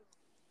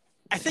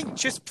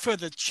just for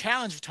the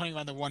challenge of turning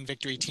around the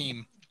one-victory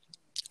team,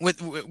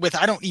 with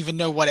I don't even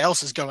know what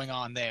else is going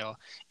on there,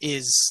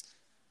 is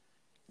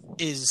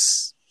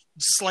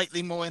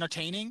slightly more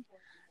entertaining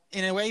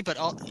in a way. But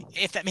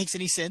if that makes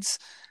any sense.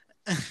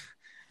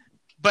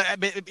 But I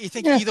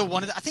think either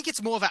one of them, I think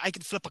it's more of I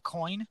could flip a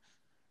coin.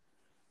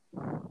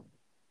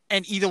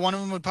 And either one of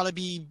them would probably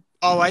be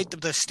all right.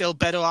 There's still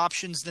better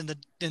options than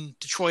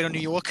Detroit or New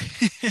York.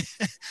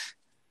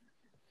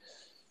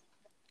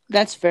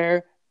 That's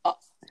fair.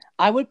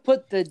 I would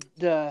put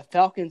the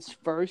Falcons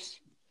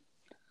first,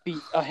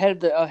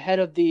 ahead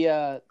of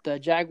the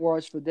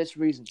Jaguars for this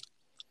reason.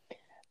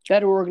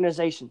 Better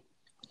organization.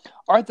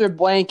 Arthur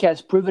Blank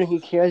has proven he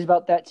cares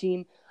about that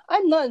team.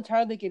 I'm not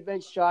entirely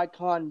convinced Shad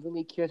Khan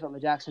really cares about the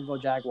Jacksonville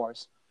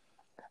Jaguars.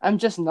 I'm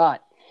just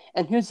not.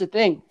 And here's the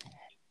thing.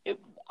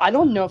 I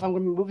don't know if I'm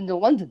going to be moving to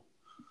London.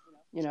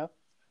 You know,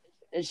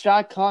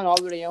 Shad Khan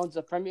already owns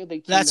a Premier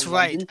League team. That's in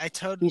right. London. I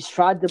totally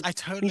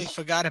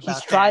forgot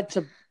about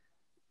that.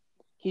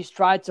 He's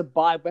tried to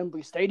buy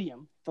Wembley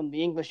Stadium from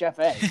the English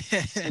FA,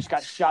 which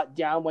got shot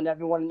down when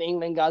everyone in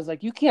England got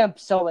like, you can't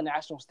sell the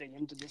national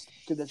stadium to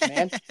this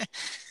man.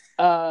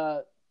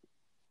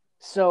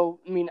 So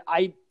I mean,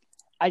 I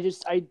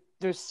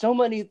there's so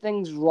many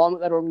things wrong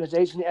with that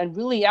organization, and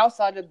really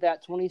outside of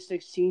that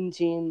 2016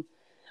 team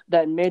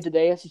that made the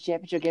AFC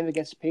Championship game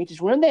against the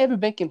Patriots, when have they ever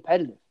been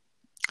competitive?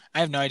 I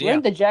have no idea. When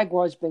have the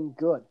Jaguars been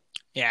good?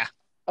 Yeah.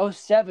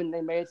 2007,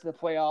 they made it to the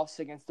playoffs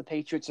against the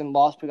Patriots and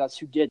lost because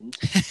who didn't?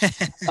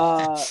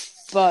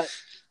 But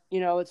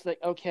it's like,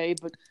 okay,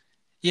 but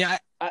yeah,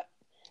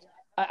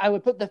 I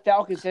would put the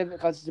Falcons in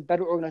because it's a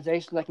better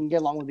organization that can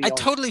get along with the owner.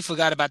 Totally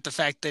forgot about the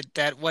fact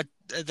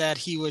that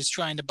he was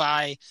trying to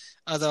buy.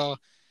 Although,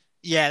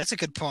 yeah, that's a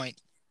good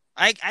point.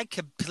 I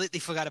completely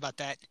forgot about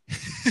that.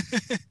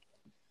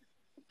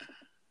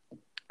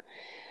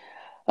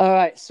 All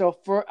right, so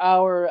for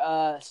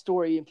our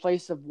story in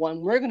place of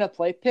one, we're gonna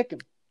play Pick'em.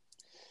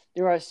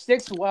 There are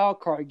 6 wild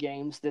card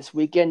games this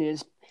weekend.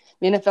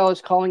 The NFL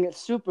is calling it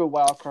Super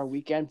Wild Card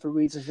Weekend for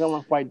reasons no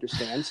one quite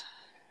understands.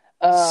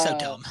 So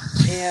dumb.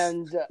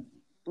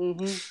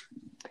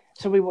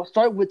 So we will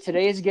start with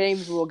today's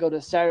games. We'll go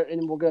to Saturday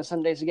and we'll go to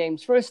Sunday's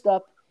games. First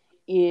up,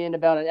 in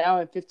about an hour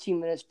and 15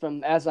 minutes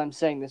from as I'm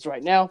saying this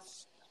right now,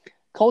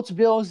 Colts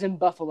Bills in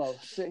Buffalo.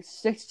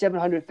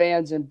 700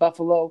 fans in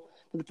Buffalo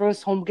for the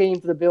first home game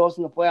for the Bills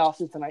in the playoffs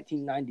since the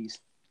 1990s.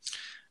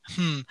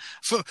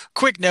 For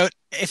quick note,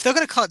 if they're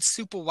going to call it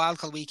Super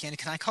Wildcard Weekend,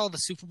 can I call the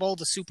Super Bowl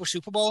the Super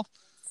Bowl?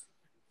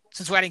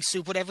 Since we're adding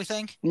soup with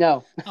everything?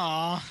 No.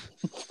 Aw.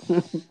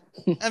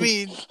 I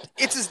mean,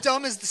 it's as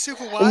dumb as the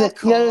Super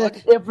Wildcard. No.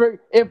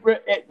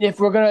 If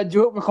we're gonna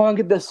do it, we're calling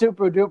it the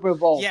Super Duper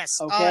Bowl. Yes.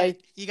 Okay.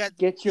 You got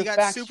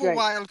Super straight.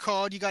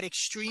 Wildcard. You got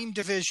Extreme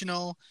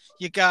Divisional.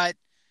 You got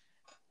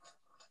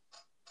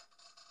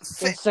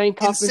Insane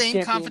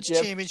Conference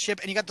Championship,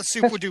 and you got the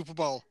Super Duper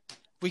Bowl.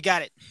 We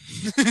got it.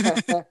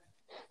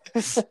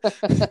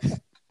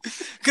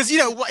 Because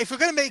if we're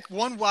gonna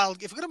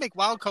make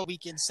Wild Card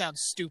Weekend sound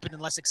stupid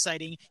and less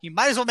exciting, you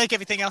might as well make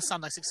everything else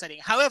sound less exciting.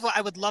 However,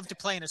 I would love to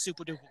play in a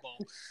Super Duper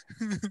Bowl.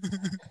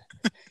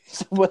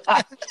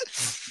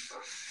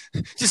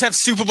 Just have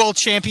Super Bowl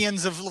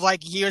champions of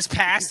like years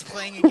past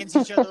playing against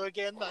each other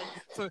again.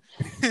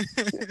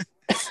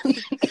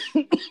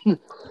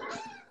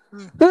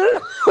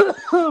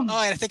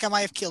 I think I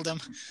might have killed him.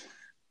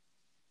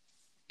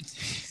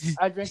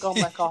 I drink all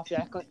my coffee.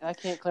 I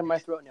can't clear my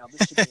throat now.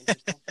 This should be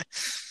interesting.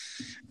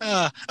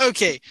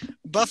 Okay,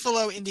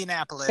 Buffalo,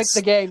 Indianapolis. Pick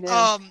the game,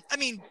 man. I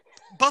mean,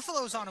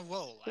 Buffalo's on a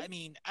roll. I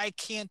mean, I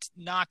can't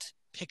not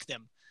pick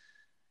them.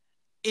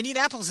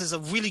 Indianapolis is a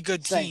really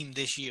good team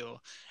this year,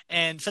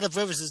 and Phillip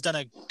Rivers has done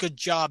a good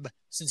job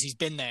since he's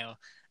been there.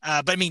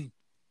 But I mean,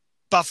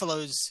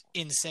 Buffalo's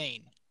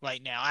insane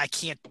right now. I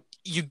can't.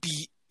 You'd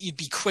be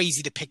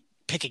crazy to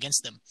pick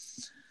against them.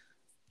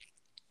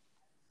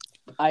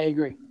 I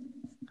agree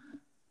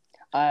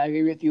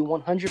with you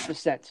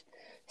 100%.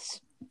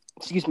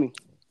 Excuse me.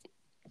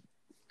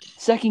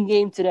 Second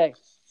game today.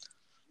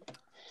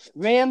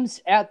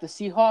 Rams at the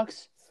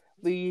Seahawks.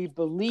 We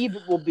believe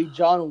it will be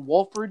John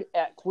Wolford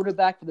at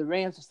quarterback for the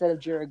Rams instead of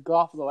Jared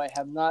Goff, though I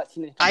have not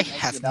seen it. I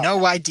have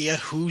no idea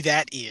who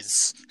that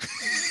is.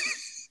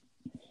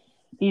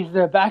 He's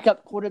their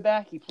backup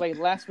quarterback. He played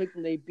last week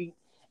when they beat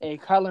a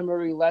Kyler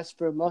Murray-less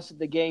for most of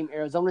the game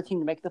Arizona team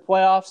to make the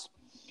playoffs.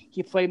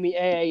 He played in the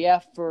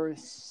AAF for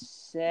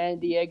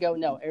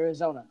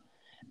Arizona.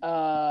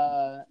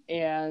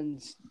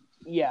 And,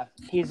 yeah,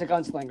 he's a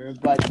gunslinger,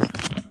 but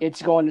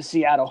it's going to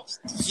Seattle.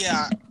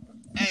 Yeah,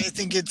 I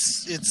think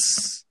it's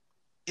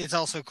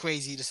also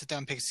crazy to sit down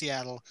and pick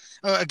Seattle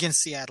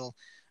against Seattle.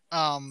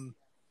 I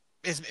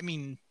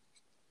mean,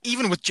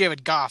 even with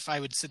Jared Goff, I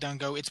would sit down and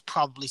go, it's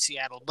probably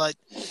Seattle. But,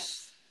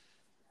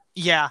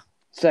 yeah,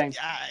 same.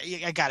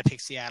 I got to pick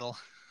Seattle.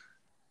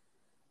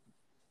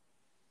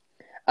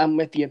 I'm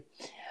with you.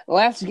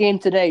 Last game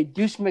today,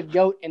 Deuce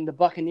McGoat and the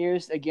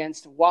Buccaneers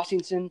against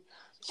Washington.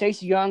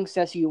 Chase Young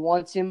says he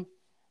wants him.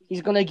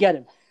 He's going to get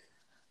him.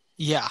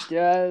 Yeah.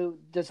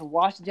 Does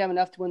Washington have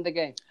enough to win the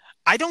game?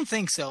 I don't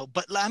think so,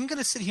 but I'm going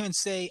to sit here and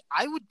say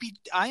I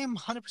am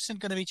 100%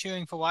 going to be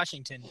cheering for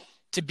Washington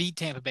to beat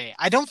Tampa Bay.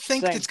 I don't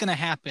think that's going to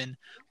happen,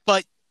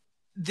 but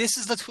this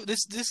is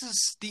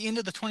the end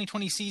of the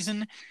 2020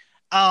 season.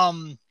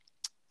 Nearing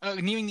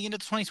the end of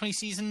the 2020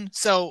 season,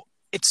 so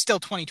it's still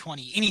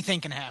 2020.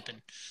 Anything can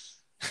happen.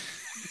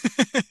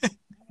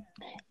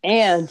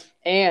 And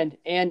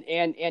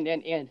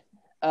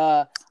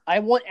I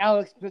want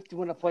Alex Smith to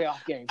win a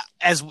playoff game.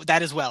 As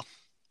well.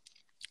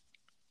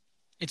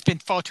 It's been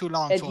far too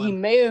long for him. He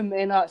may or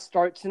may not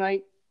start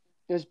tonight.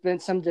 There's been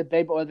some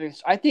debate about whether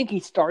I think he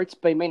starts,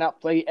 but he may not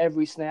play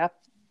every snap.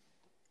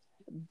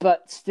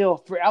 But still,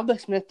 for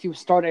Alex Smith to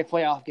start a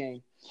playoff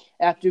game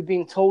after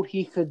being told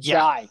he could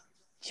die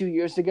 2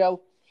 years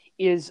ago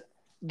is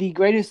the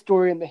greatest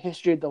story in the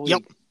history of the league.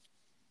 Yep.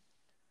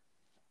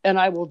 And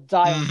I will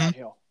die on that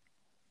hill.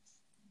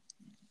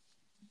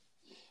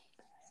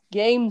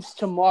 Games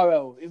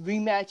tomorrow. A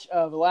rematch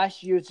of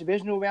last year's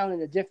divisional round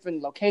in a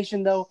different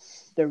location, though.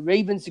 The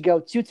Ravens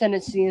go to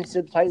Tennessee instead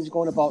of the Titans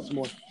going to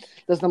Baltimore.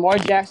 Does Lamar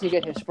Jackson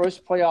get his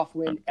first playoff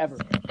win ever?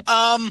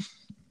 I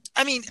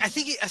mean, I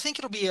think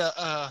it'll be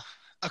a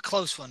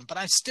close one, but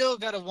I still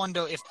got to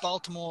wonder if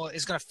Baltimore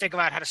is going to figure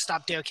out how to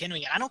stop Derrick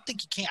Henry. I don't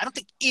think he can. I don't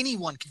think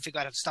anyone can figure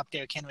out how to stop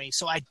Derrick Henry.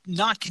 So I'm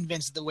not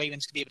convinced that the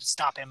Ravens can be able to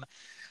stop him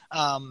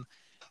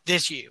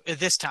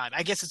this time.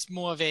 I guess it's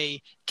more of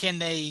a can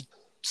they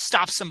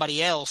stop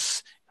somebody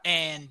else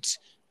and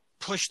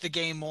push the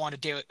game more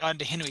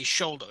onto Henry's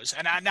shoulders.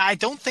 And I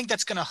don't think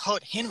that's going to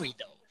hurt Henry,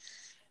 though.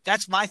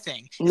 That's my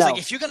thing. It's like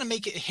if you're going to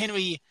make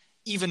Henry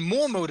even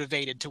more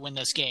motivated to win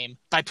this game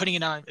by putting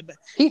it on,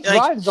 he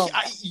thrives on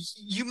that.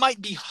 You might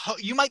be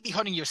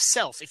hurting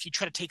yourself if you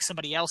try to take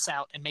somebody else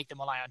out and make them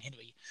rely on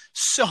Henry.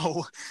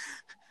 So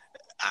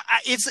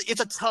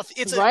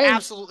It's an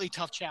absolutely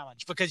tough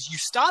challenge because you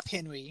stop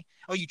Henry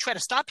or you try to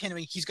stop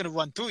Henry, he's going to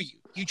run through you.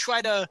 You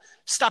try to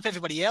stop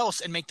everybody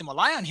else and make them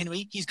rely on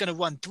Henry, he's going to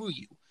run through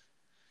you.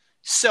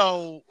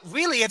 So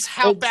really, it's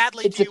how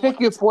badly do you want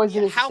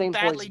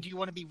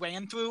to be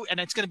ran through, and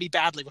it's going to be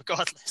badly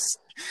regardless.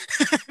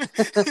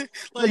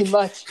 Pretty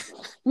much.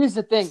 Here's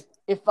the thing: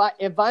 if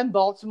I'm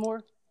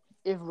Baltimore,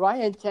 if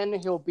Ryan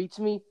Tannehill beats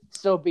me,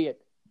 so be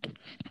it.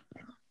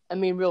 I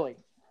mean, really,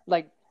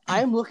 like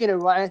I'm looking at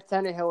Ryan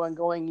Tannehill and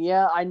going,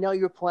 yeah, I know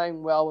you're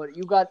playing well, but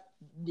you got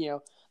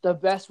the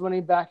best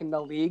running back in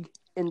the league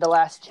in the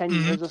last 10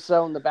 years or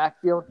so in the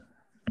backfield.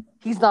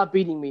 He's not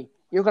beating me.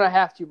 You're gonna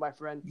have to, my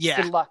friend.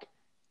 Yeah. Good luck.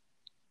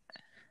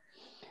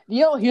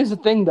 Here's the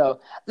thing,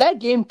 though. That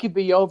game could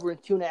be over in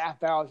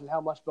 2.5 hours with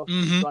how much both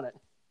teams run it.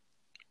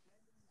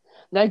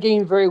 That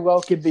game very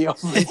well could be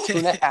over in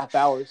 2.5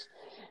 hours.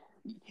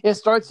 It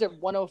starts at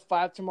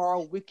 1:05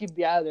 tomorrow. We could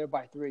be out of there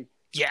by 3.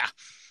 Yeah.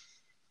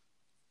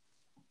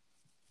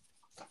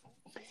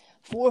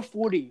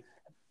 4:40,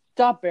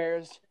 top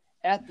Bears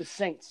at the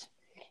Saints.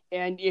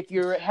 And if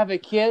you have a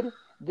kid,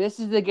 this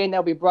is the game that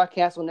will be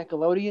broadcast on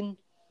Nickelodeon.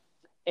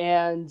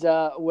 And,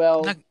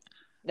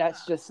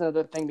 that's just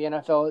another thing the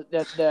NFL,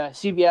 that the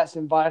CBS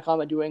and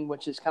Viacom are doing,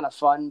 which is kind of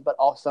fun, but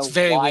also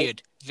very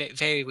weird.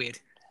 Very weird.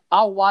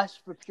 I'll watch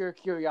for pure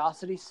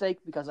curiosity's sake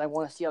because I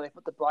want to see how they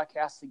put the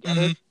broadcast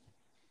together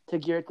to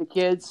gear it to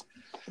kids.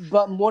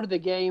 But more to the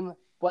game,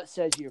 what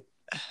says you?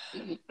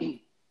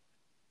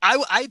 I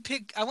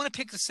want to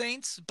pick the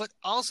Saints, but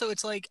also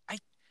it's like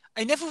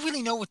I never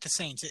really know with the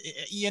Saints.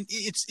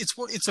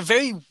 It's a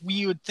very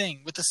weird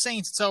thing with the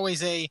Saints. It's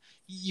always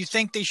you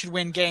think they should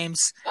win games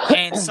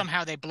and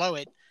somehow they blow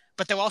it,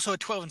 but they're also a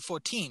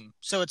 12-4 team.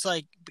 So it's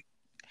like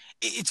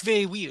it's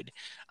very weird.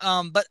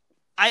 But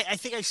I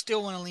think I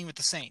still want to lean with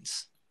the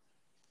Saints.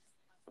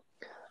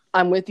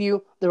 I'm with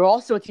you. They're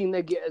also a team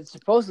that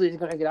supposedly is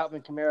going to get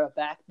Alvin Kamara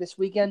back this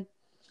weekend,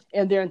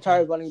 and their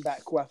entire running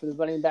back core after the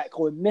running back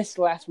core missed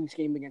last week's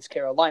game against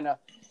Carolina.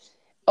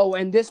 Oh,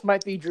 and this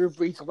might be Drew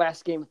Brees'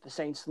 last game if the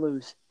Saints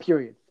lose,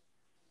 period.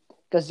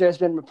 Because there's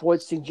been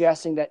reports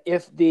suggesting that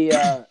if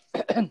the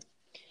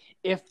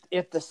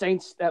if the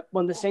Saints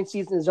when the Saints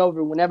season is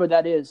over, whenever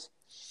that is,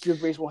 Drew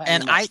Brees will have.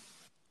 And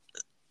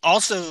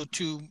also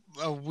to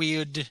a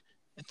weird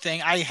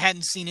thing, I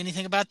hadn't seen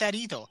anything about that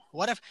either.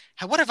 What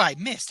have I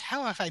missed?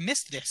 How have I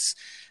missed this?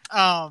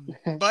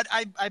 But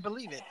I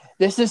believe it.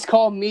 This is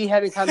called me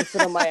having time to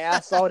sit on my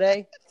ass all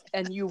day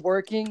and you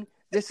working.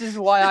 This is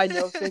why I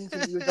know things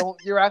and you don't.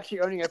 You're actually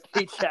earning a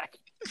paycheck.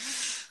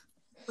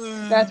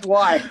 That's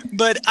why.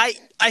 But I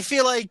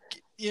feel like,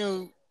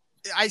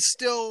 I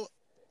still,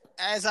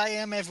 as I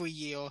am every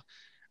year,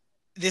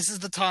 this is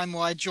the time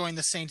where I join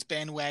the Saints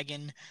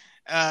bandwagon,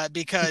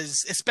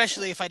 because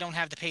especially if I don't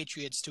have the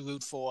Patriots to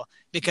root for,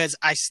 because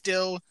I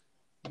still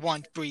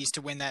want Brees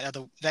to win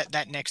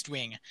that next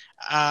ring.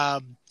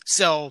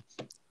 So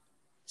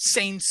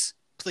Saints,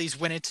 please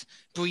win it.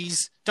 Brees,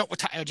 don't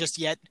retire just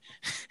yet.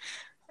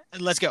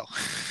 Let's go.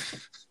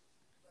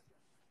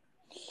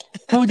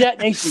 Who that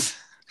nation?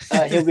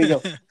 Here we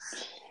go.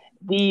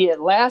 The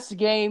last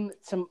game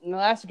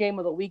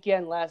of the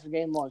weekend, last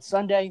game on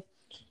Sunday.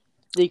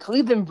 The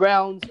Cleveland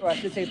Browns, or I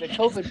should say the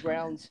COVID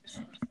Browns,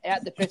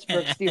 at the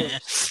Pittsburgh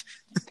Steelers.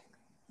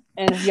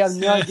 And if you have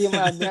no idea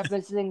why I'm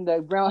referencing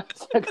the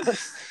Browns,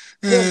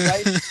 good,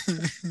 right?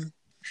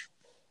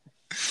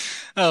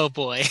 Oh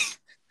boy.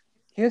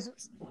 Here's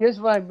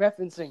what I'm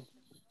referencing.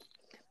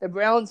 The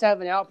Browns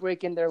have an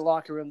outbreak in their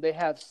locker room. They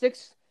have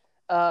 6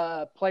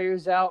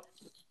 players out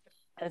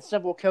and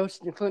several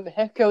coaches, including the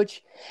head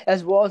coach,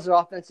 as well as their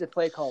offensive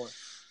play caller.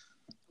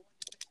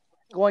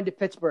 Going to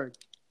Pittsburgh.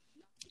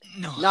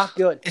 No. Not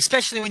good.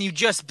 Especially when you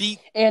just beat...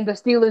 And the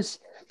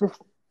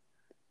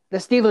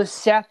Steelers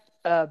sacked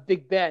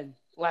Big Ben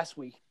last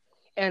week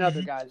and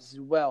other guys as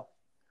well.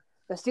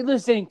 The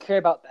Steelers didn't care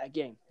about that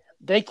game.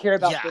 They care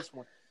about this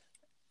one.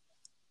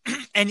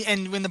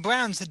 And when the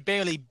Browns had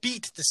barely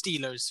beat the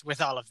Steelers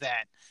with all of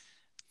that,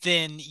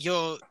 then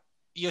you're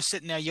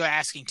sitting there, you're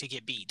asking to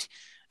get beat,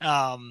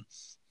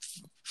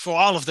 for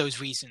all of those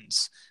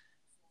reasons.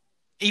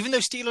 Even though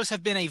Steelers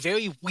have been a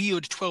very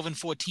weird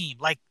 12-4 team,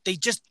 like they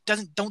just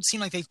don't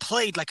seem like they've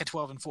played like a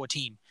 12-4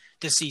 team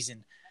this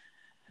season.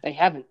 They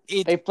haven't.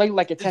 They played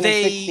like a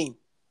 10-6 team.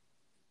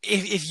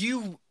 If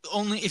you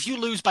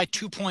lose by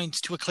 2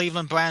 points to a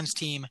Cleveland Browns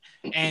team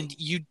and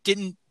you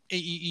didn't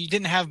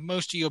have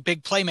most of your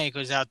big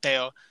playmakers out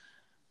there,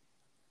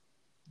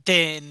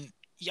 then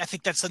I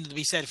think that's something to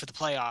be said for the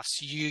playoffs.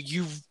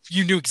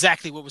 You knew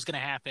exactly what was going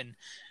to happen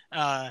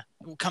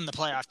come the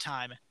playoff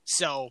time.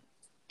 So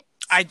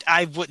I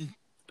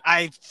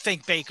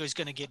think Baker's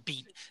going to get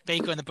beat.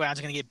 Baker and the Browns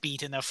are going to get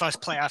beat in their first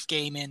playoff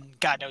game in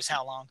God knows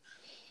how long.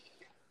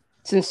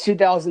 Since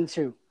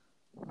 2002.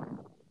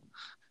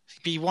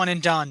 Be one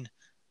and done.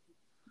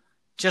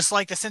 Just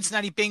like the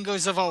Cincinnati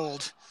Bengals of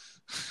old.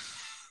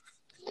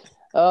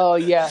 Oh,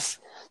 yes.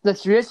 The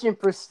tradition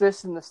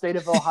persists in the state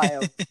of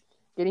Ohio.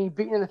 Getting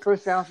beaten in the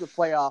first round of the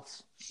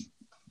playoffs.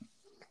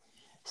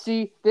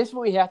 See, this is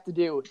what we have to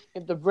do.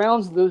 If the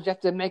Browns lose, you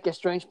have to make a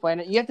Strange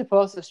Planet. You have to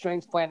post a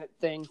Strange Planet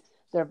thing.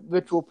 The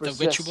ritual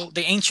persists.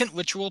 The ancient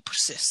ritual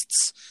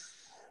persists.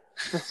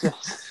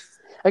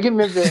 I can't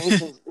remember the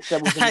ancient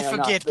said was in I there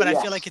forget, or not, but yes.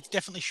 I feel like it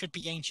definitely should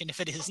be ancient if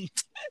it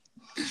isn't.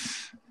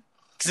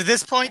 Because at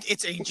this point,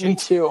 it's ancient. Me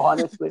too,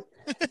 honestly.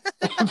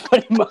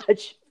 Pretty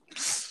much.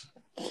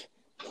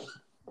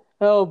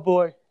 Oh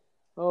boy.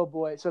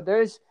 So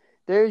there's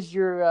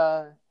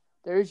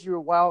your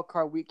wild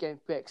card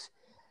weekend picks.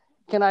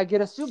 Can I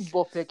get a Super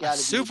Bowl pick out of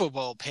you? Super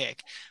Bowl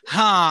pick,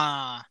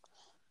 huh?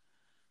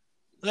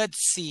 Let's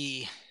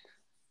see.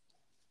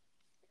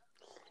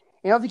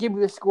 You don't have to give me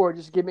the score.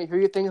 Just give me who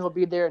you think will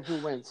be there and who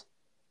wins.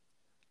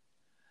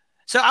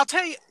 So I'll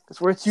tell you.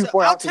 Because we're too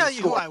far out to the I'll tell you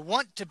score. who I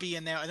want to be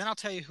in there, and then I'll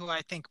tell you who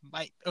I think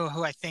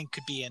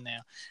could be in there.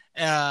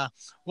 I'll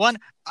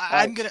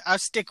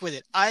stick with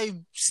it.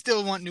 I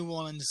still want New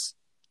Orleans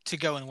to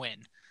go and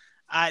win.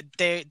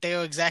 They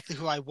are exactly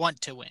who I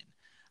want to win.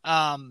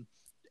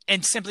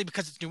 And simply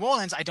because it's New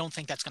Orleans, I don't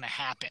think that's going to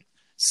happen.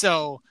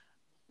 So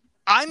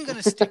I'm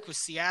going to stick with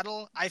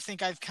Seattle. I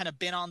think I've kind of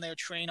been on their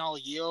train all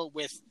year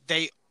with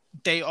they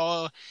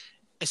are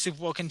a Super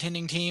Bowl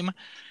contending team.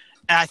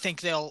 And I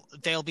think they'll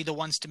be the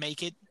ones to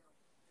make it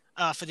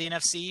for the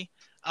NFC.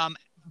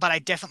 But I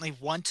definitely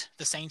want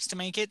the Saints to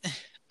make it.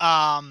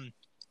 And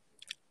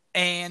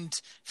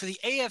for the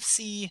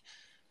AFC,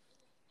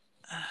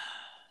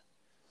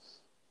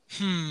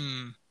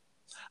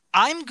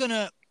 I'm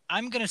gonna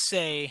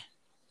say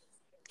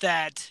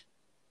that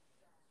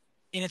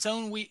in its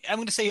own way, I'm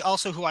gonna say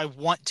also who I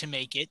want to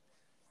make it.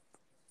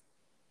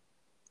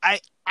 I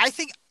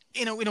think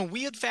in a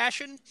weird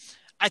fashion,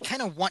 I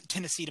kind of want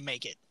Tennessee to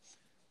make it.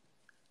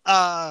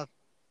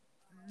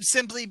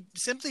 Simply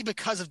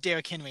because of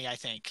Derrick Henry, I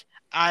think.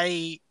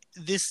 It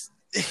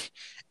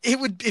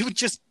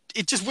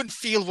just wouldn't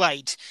feel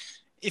right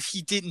if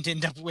he didn't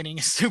end up winning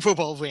a Super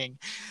Bowl ring.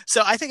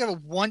 So I think I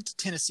would want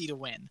Tennessee to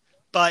win,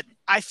 but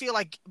I feel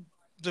like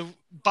the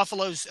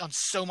Buffalo's on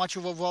so much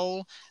of a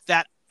roll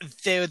that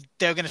they're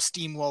going to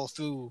steamroll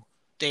through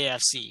the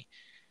AFC.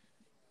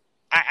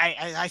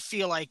 I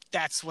feel like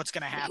that's what's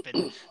going to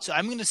happen. So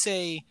I'm going to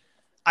say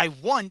I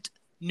want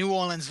New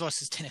Orleans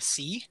versus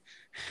Tennessee,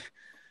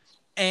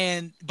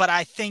 but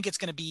I think it's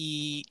going to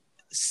be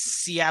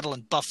Seattle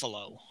and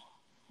Buffalo.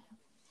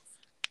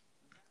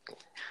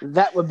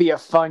 That would be a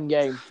fun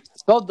game.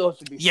 Both those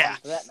would be fun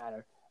for that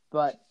matter.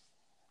 But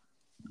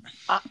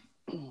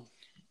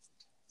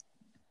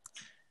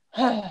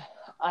I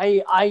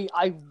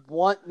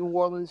want New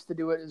Orleans to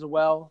do it as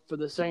well for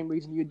the same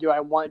reason you do. I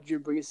want Drew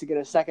Brees to get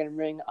a second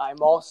ring.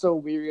 I'm also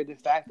weary of the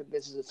fact that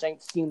this is a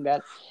Saints team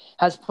that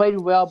has played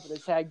well, but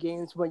it's had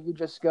games when you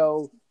just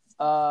go,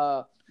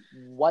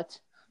 what?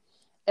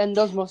 And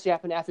those mostly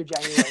happen after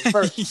January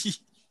 1st.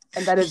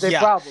 And that is a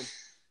problem.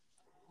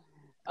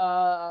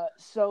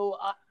 So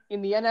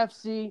in the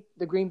NFC,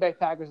 the Green Bay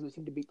Packers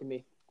seem to beat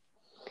me.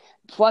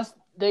 Plus,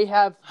 they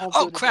have home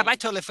field crap! advantage. I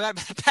totally forgot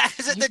about the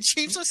Packers and the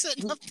Chiefs are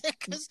sitting up there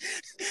because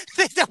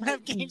they don't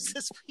have games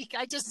this week.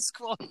 I just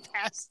scrolled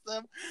past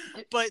them.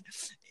 But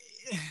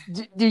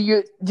do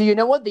you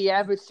know what the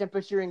average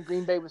temperature in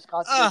Green Bay,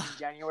 Wisconsin is in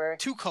January?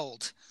 Too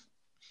cold.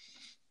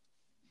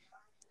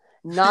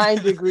 9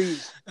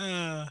 degrees.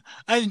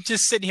 I'm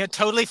just sitting here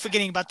totally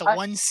forgetting about the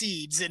 1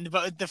 seeds and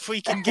the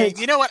freaking game.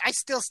 You know what? I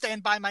still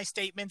stand by my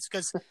statements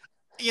because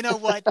you know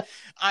what?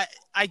 I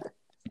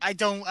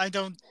don't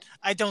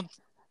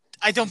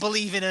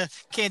believe in a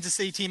Kansas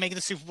City team making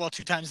the Super Bowl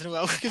 2 times in a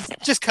row.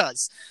 Just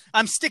cause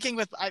I'm sticking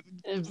with it.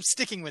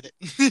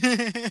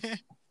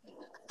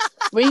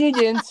 We need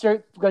to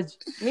insert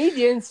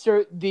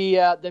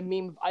the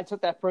meme. I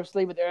took that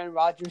personally with Aaron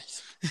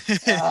Rodgers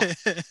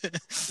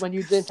when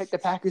you didn't pick the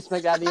Packers to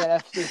make out of the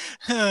NFC.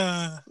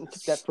 I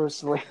took that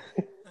personally.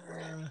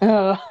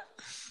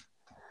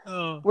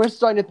 We're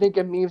starting to think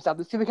of memes now.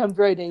 This can become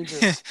very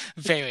dangerous.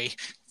 Very.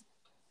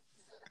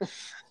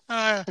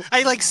 I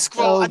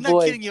scroll. I'm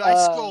not kidding you.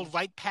 I scrolled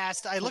right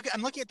past.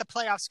 I'm looking at the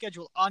playoff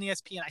schedule on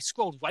ESPN. I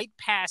scrolled right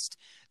past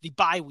the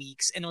bye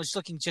weeks and I was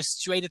looking just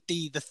straight at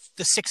the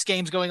 6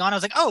 games going on. I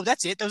was like, oh,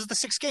 that's it. Those are the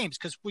 6 games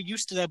because we're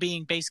used to there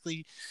being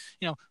basically,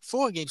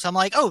 4 games. So I'm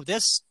like, oh,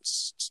 that's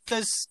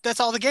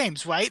all the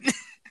games, right?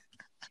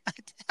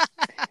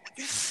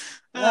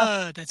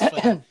 That's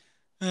funny.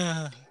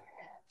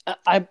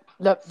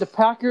 The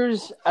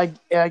Packers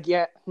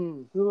again.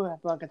 Who am I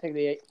going to take from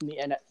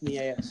the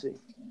AFC?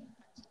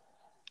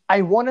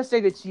 I want to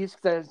say the Chiefs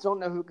because I don't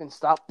know who can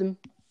stop them.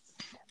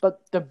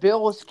 But the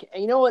Bills,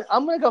 you know what?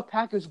 I'm going to go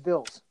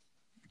Packers-Bills.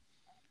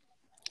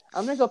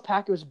 Because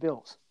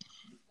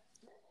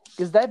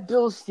that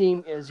Bills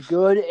team is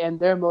good and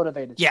they're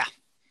motivated. Yeah.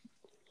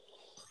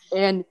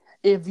 And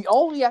if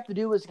all you have to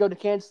do is go to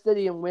Kansas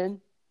City and win,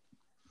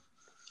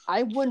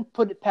 I wouldn't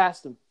put it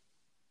past them.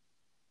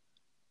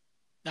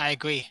 I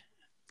agree.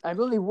 I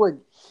really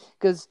wouldn't.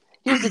 Because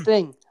here's the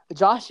thing.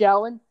 Josh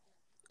Allen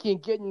can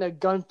get in a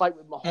gunfight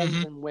with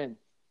Mahomes and win.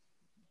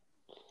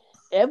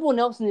 Everyone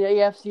else in the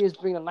AFC is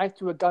bringing a knife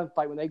to a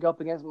gunfight when they go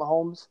up against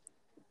Mahomes.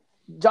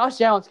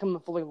 Josh Allen's coming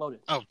fully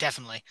loaded. Oh,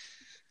 definitely.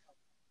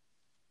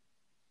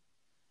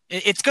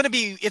 It's gonna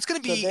be. It's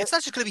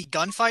not just gonna be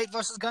gunfight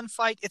versus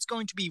gunfight. It's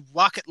going to be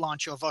rocket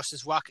launcher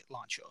versus rocket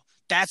launcher.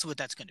 That's what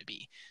that's gonna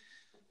be.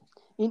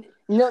 You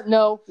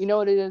know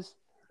what it is?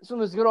 It's one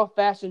of those good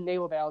old-fashioned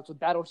naval battles with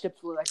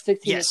battleships with like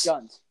 16-inch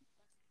guns.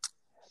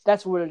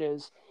 That's what it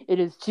is. It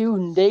is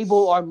two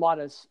naval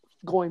armadas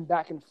going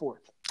back and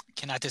forth.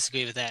 Cannot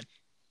disagree with that.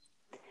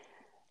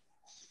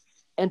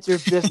 Enter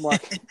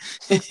Bismarck.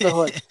 Sinks the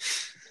hood.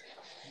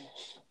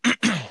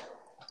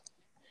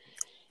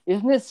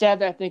 Isn't it sad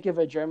that I think of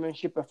a German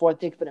ship before I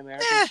think of an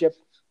American ship?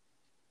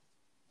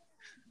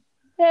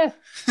 Oh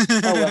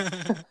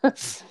well.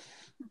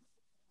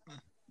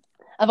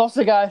 I've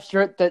also got a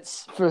shirt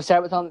that's for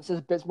Sabaton that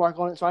says Bismarck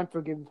on it, so I'm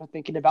forgiven for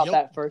thinking about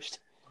that first.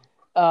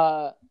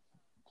 All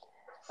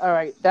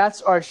right,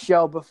 that's our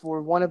show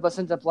before one of us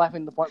ends up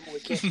laughing to the point where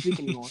we can't speak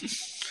anymore.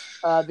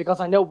 Because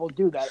I know we'll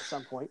do that at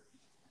some point.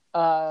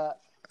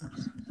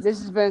 This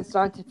has been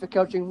Scientific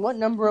Coaching. What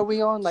number are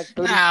we on? Like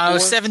 34?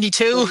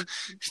 72.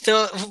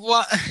 Still,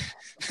 what?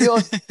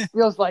 Feels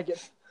like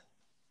it.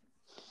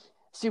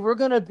 See, we're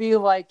gonna be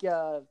like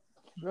one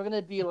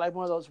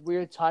of those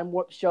weird time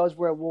warp shows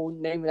where we'll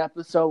name an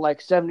episode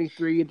like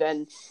 73,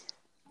 then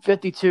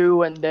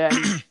 52, and then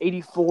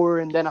 84,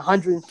 and then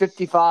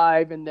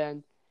 155, and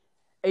then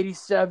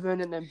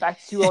 87, and then back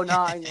to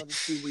 209. It'll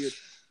just be weird.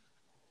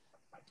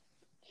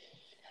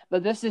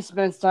 But this has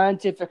been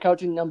Scientific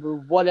Coaching number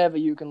whatever.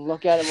 You can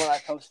look at it when I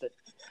post it.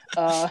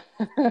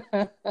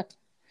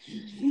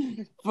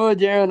 For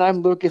Darren,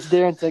 I'm Lucas.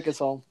 Darren, take us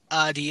home.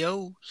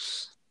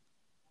 Adios.